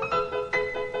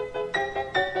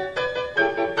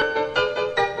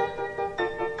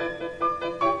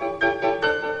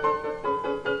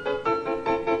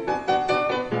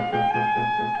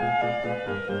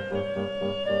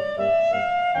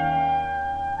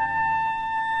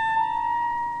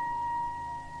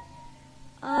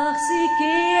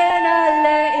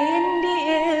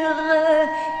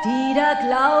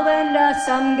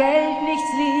 Am Geld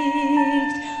nichts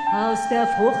liegt, aus der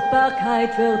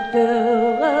Fruchtbarkeit wird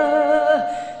Dürre,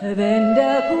 wenn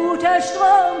der gute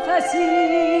Strom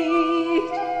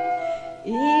versiegt.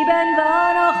 Eben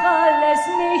war noch alles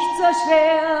nicht so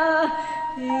schwer,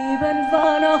 eben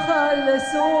war noch alles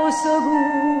so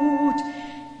gut.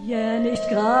 Wer nicht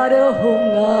gerade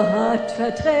Hunger hat,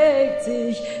 verträgt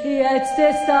sich, jetzt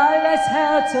ist alles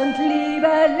Herz und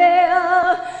Liebe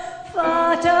leer.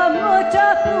 Vater,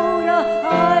 Mutter, Bruder,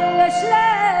 alles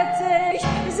schlägt sich,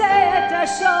 seht der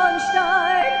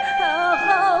Schornstein, er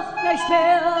raucht nicht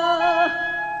mehr.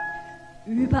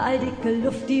 Überall dicke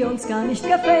Luft, die uns gar nicht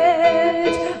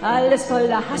gefällt, alles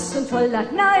voller Hass und voller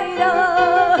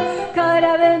Neider.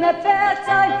 Keiner will mehr Pferd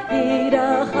sein,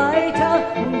 jeder Reiter,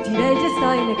 und die Welt ist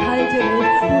eine kalte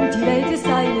Welt, und die Welt ist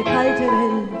eine kalte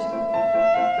Welt.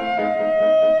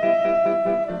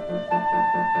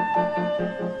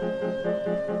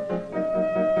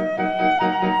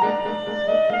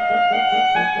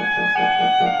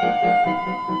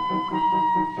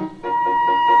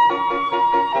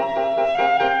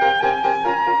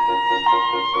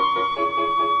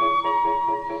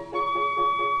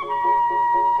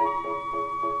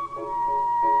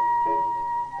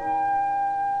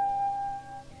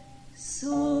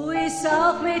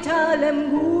 Mit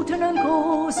allem Guten und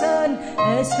Großen,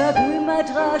 es verkümmert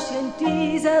rasch in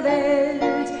dieser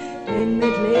Welt, denn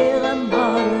mit leerem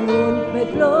Magen und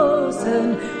mit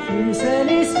bloßen Füßen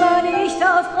ist man nicht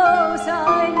auf Große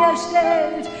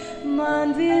eingestellt.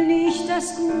 Man will nicht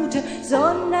das Gute,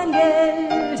 sondern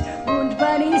Geld, und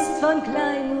man ist von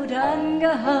Kleinmut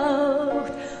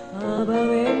angehaucht. Aber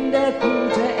wenn der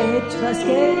Gute etwas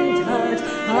Geld hat,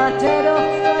 hat er doch,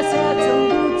 was er zum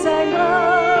Gutsein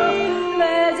braucht.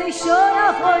 Wer sich schon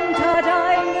auf Untat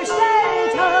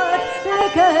eingestellt hat,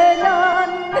 blicke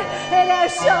hinan, der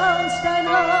Schornstein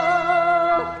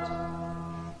raucht.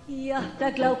 Ja, da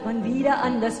glaubt man wieder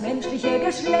an das menschliche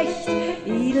Geschlecht,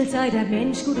 edel sei der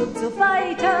Mensch, gut und so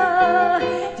weiter.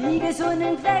 Die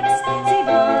Gesundheit wächst, sie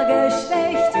war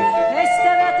geschwächt,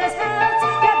 fester wird das Herz,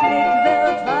 der Blick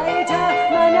wird weiter.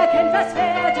 Man erkennt, was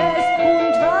wert ist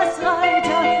und was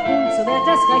Reiter, und so wird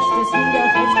das Rechtes wieder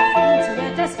Recht, und so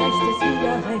wird das Rechtes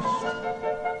wieder Recht.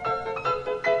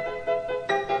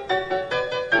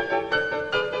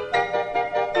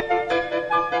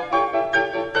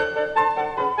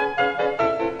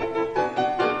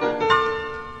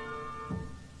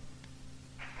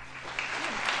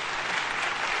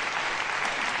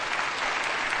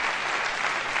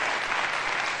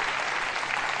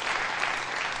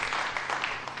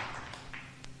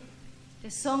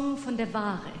 Song von der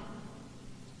Ware.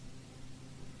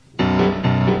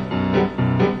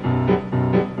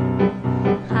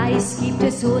 Reis gibt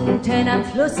es unten am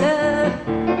Flusse,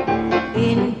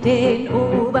 in den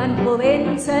oberen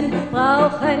Provinzen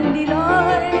brauchen die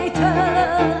Leute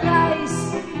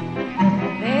Reis.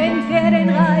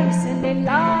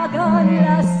 lagern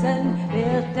lassen,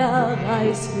 wird der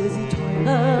Reis für sie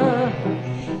teurer.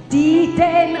 Die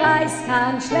den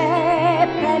Reiskahn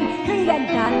schleppen, kriegen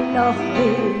dann noch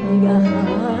weniger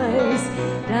Reis.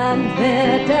 Dann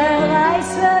wird der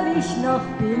Reis für mich noch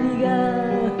billiger.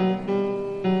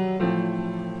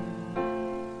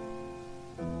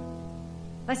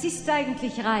 Was ist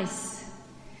eigentlich Reis?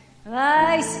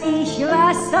 Weiß ich,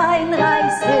 was ein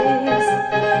Reis ist?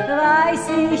 Weiß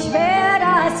ich, wer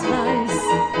das weiß?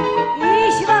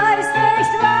 Ich weiß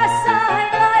nicht, was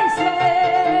ein Reis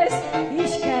ist.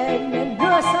 Ich kenne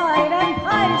nur seinen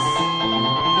Preis.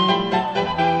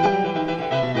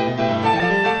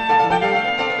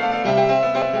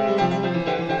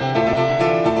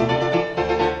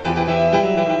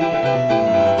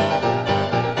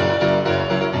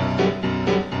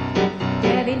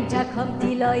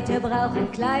 Leute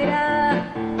brauchen Kleider,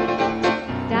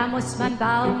 da muss man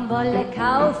Baumwolle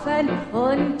kaufen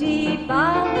und die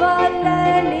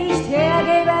Baumwolle nicht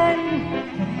hergeben.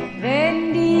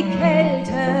 Wenn die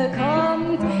Kälte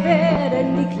kommt,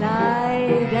 werden die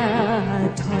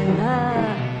Kleider teurer.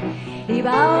 Die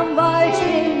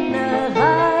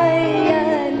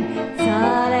Baumwollspinnereien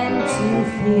zahlen zu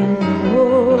viel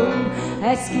Lohn.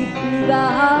 Es gibt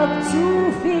überhaupt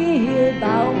zu viel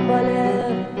Baumwolle.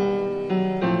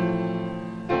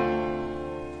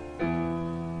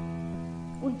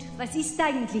 Was ist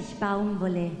eigentlich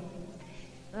Baumwolle?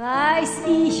 Weiß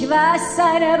ich, was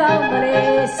eine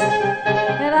Baumwolle ist?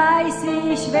 Weiß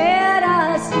ich, wer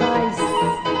das weiß?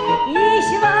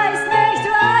 Ich weiß nicht,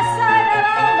 was eine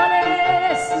Baumwolle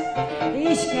ist.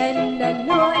 Ich kenne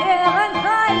nur ihren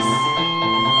Preis.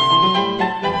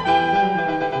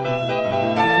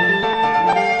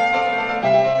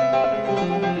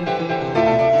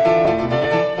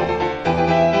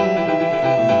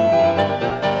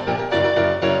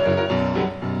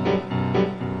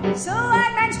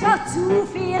 Zu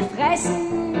viel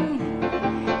fressen,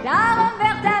 darum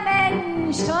wird der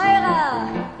Mensch teurer.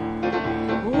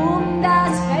 Um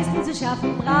das Fressen zu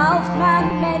schaffen, braucht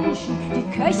man Menschen. Die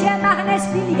Köche machen es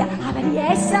billiger, aber die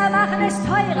Esser machen es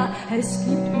teurer. Es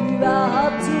gibt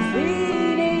überhaupt zu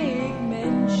wenig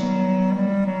Menschen.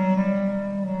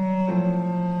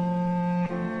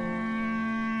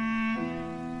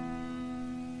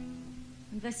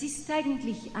 Und was ist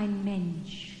eigentlich ein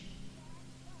Mensch?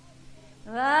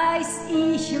 Weiß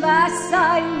ich, was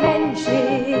ein Mensch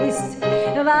ist?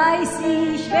 Weiß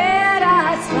ich, wer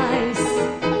das weiß?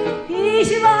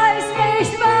 Ich weiß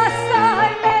nicht, was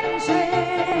ein Mensch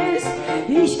ist.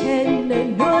 Ich kenne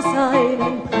nur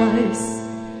seinen Preis.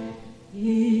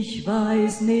 Ich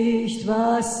weiß nicht,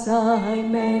 was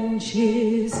ein Mensch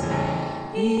ist.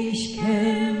 Ich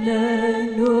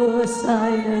kenne nur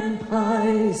seinen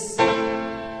Preis.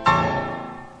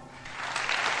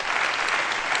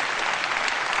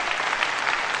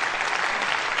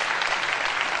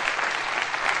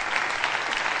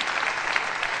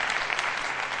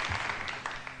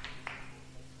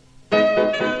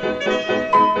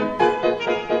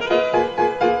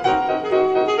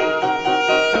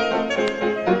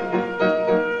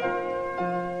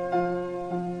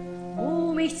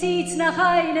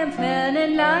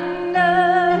 Fernen Lande,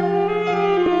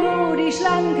 wo die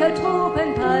schlanke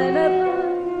Tropenpalme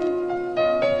brennt.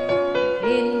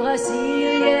 In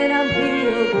Brasilien am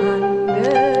Rio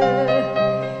Grande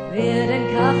werden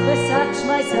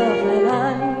Kaffeesatzschmeißer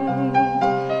verlangt.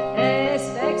 Es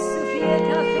wächst zu viel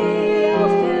Kaffee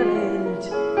auf der Welt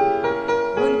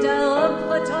und darum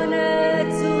pro Tonne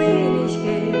zu wenig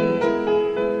Geld.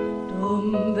 Drum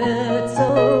wird so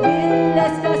will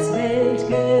es das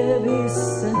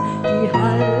Weltgewissen die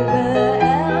halbe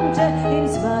Ernte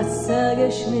ins Wasser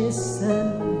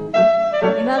geschmissen.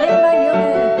 Immer rin, mein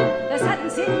Junge, das hat einen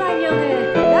Sinn, mein Junge,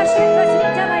 da steht was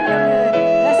hinter, mein Junge,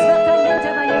 das wird ein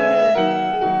Winter, mein Junge.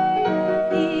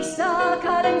 Ich sag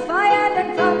allen feiernden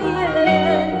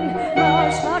Familien,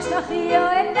 Marsch, Marsch nach Rio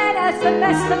in den ersten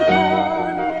besten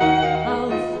Plan.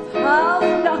 Auf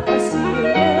nach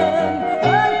Brasilien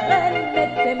und renn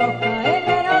mit dem Ocker in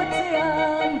den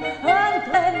Ozean, und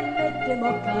renn mit dem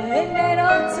Ocker in den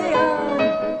Ozean.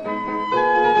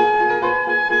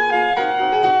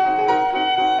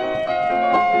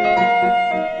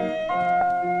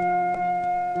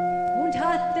 Und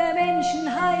hat der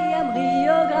Menschenhai am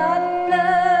Rio Grande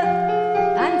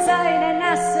an seinen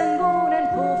nassen Bohnen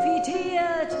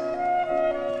profitiert,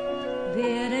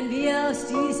 werden wir aus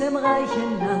diesem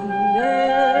reichen Lande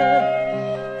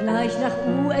gleich nach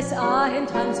USA hin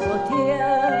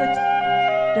transportiert.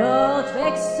 Dort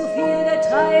wächst zu viel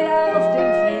Getreide auf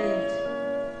dem Feld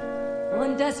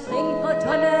und das bringt pro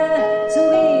Tonne zu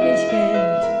wenig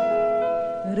Geld.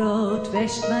 Dort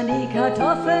wäscht man die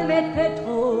Kartoffeln mit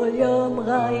Petroleum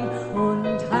rein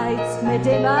und heizt mit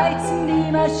dem Weizen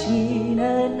die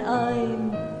Maschinen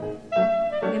ein.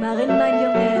 Immer rin, mein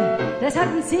Junge, das hat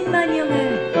einen Sinn, mein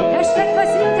Junge. Da steckt was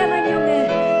hinter, mein Junge,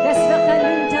 das wird ein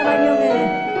Winter, mein Junge.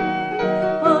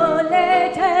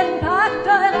 Proleten, packt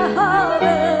eure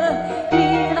Haare,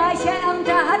 die reiche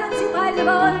Ernte hat uns die Preise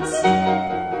bei uns.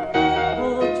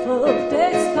 Brotfrucht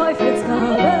des Teufels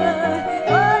Gabe,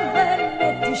 komm renn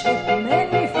mit die Schrippen in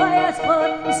die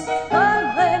Feuersbrunst, komm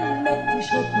renn mit die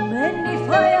Schrippen in die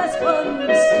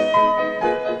Feuersbrunst.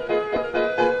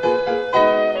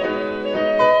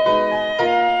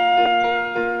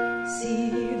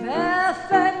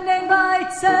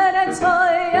 Ins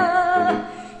Feuer,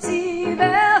 sie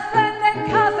werfen den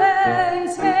Kaffee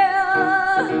ins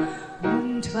Meer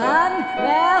und wann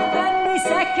werfen die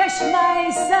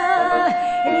Säckeschmeißer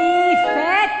die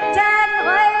fetten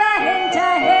Räuber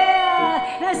hinterher.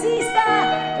 Na siehst du,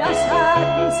 das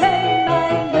Ratenzählen,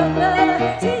 mein Junge,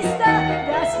 siehst du,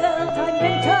 das wird ein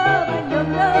Winter, mein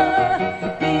Junge,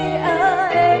 wie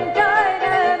in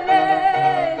deinem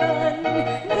Leben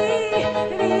nie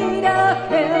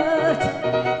wiederkehrt.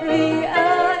 Wie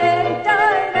in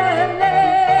deinem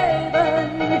Leben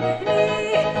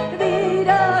nie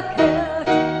wiederkehrt.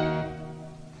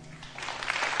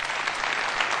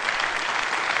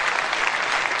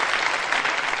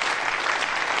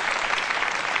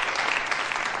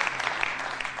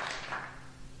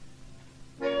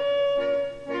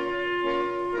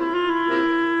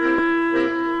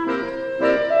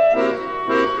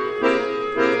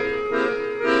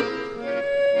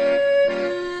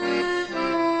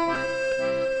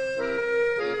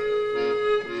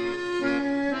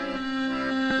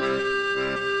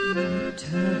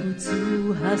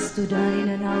 Hast du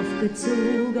deinen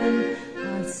aufgezogen,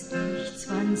 hast dich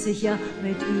 20 Jahre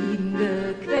mit ihm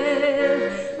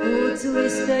gequält. Wozu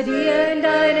ist er dir in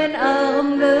deinen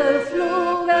Arm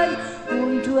geflogen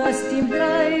und du hast ihm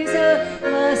leise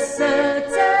was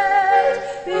erzählt,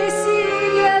 bis sie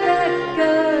dir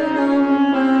weggenommen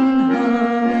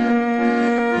haben.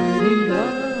 Für den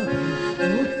Graben,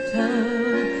 Mutter,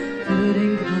 für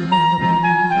den Graben,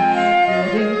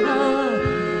 für den Graben,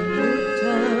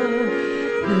 Mutter,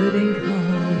 für den Graben.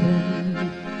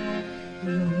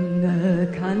 Junge,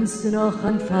 kannst du noch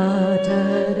an Vater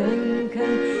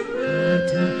denken?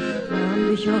 Vater nahm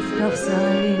dich oft auf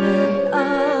seinen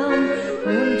Arm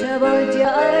und er wollte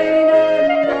dir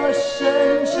einen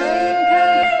Groschen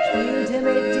schenken, spielte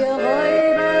mit dir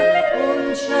Räuber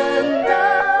und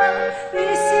Gendarm,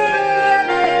 bis sie ihn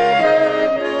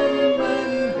weggenommen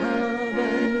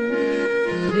haben.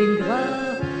 Für den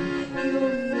Graben,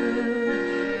 Junge,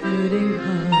 für den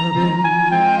Graben,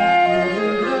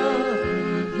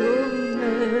 Junge,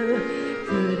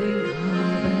 für den Graben.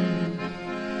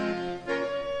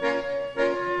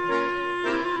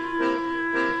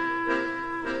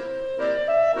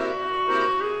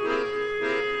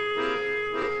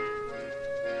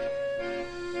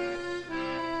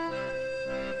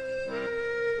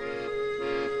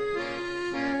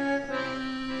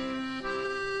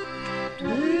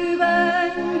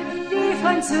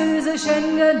 Französischen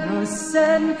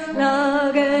Genossen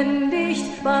lagen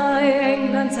dicht bei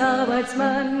Englands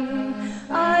Arbeitsmann.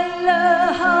 Alle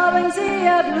haben sie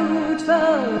ihr Blut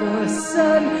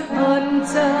vergossen und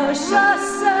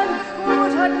zerschossen.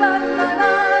 Gut hat man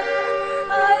an,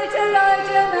 alte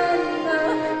Leute, Männer,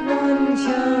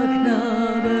 mancher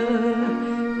Knabe.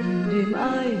 In dem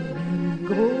einen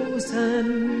großen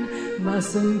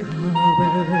Massengrabe,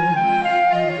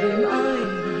 in dem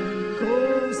einen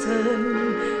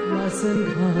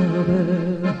Massengrabe.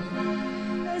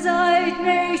 Seid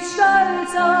nicht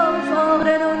stolz auf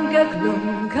Orden und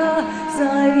Geklunker,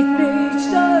 seid nicht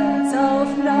stolz auf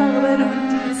Narben und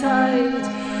die Zeit.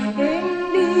 In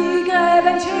die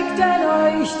Gräben schickten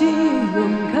euch die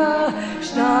Junker,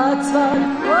 Staatsmann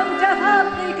und der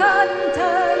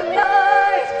Fabrikanten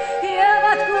Neid. Ihr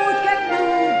wart gut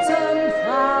genug zum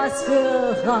Fraß für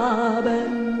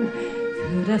Raben,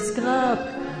 für das Grab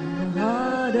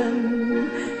Kameraden,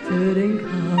 für den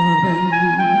Graben,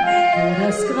 für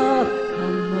das Grab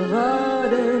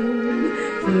Kameraden,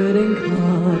 für den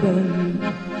Graben.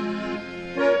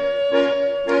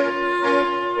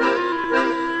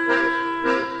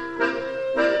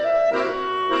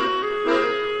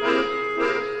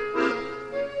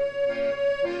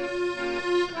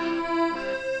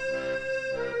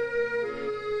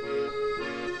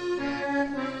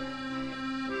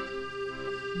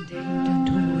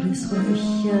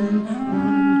 Röchen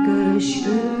und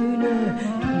Gestöhne,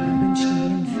 drüben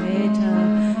stehen Väter,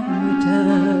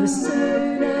 Mütter,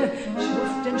 Söhne,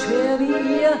 schuften schwer wie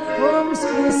ihr ums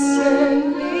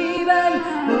bisschen lieben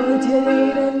und ihr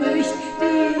denen nicht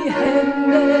die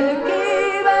Hände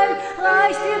geben,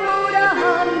 reicht die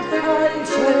Mutterhand als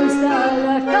schönste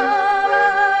aller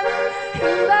Gaben,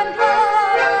 übern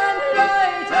Graben,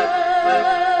 Leute,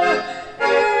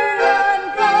 übern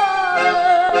Graben.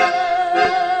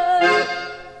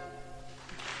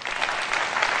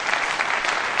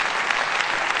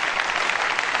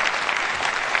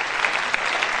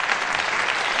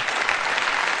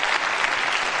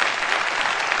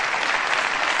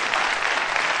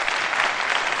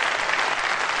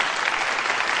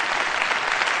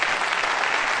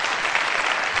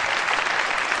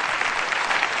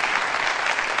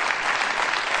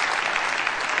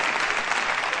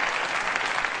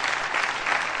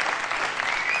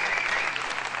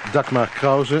 Dagmar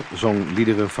Krause zong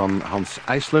liederen van Hans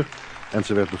Eisler en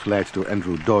ze werd begeleid door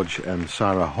Andrew Dodge en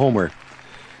Sarah Homer.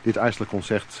 Dit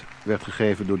Eisler-concert werd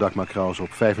gegeven door Dagmar Krause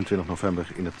op 25 november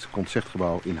in het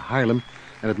concertgebouw in Haarlem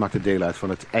en het maakte deel uit van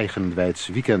het Eigenwijds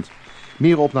Weekend.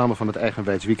 Meer opnamen van het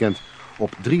Eigenwijds Weekend: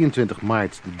 op 23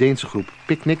 maart de Deense groep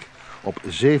Picnic, op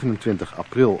 27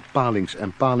 april Palings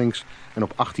en Palings en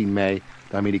op 18 mei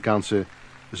de Amerikaanse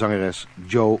zangeres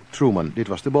Joe Truman. Dit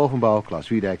was de bovenbouw. Klaas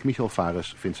Wiedijk, Michiel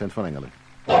Fares, Vincent van Engelen.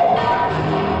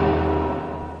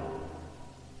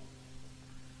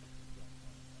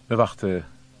 We wachten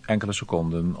enkele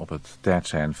seconden op het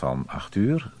tijdsein van 8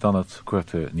 uur, dan het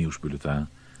korte nieuwsbulletin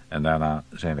en daarna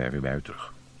zijn wij weer bij u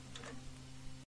terug.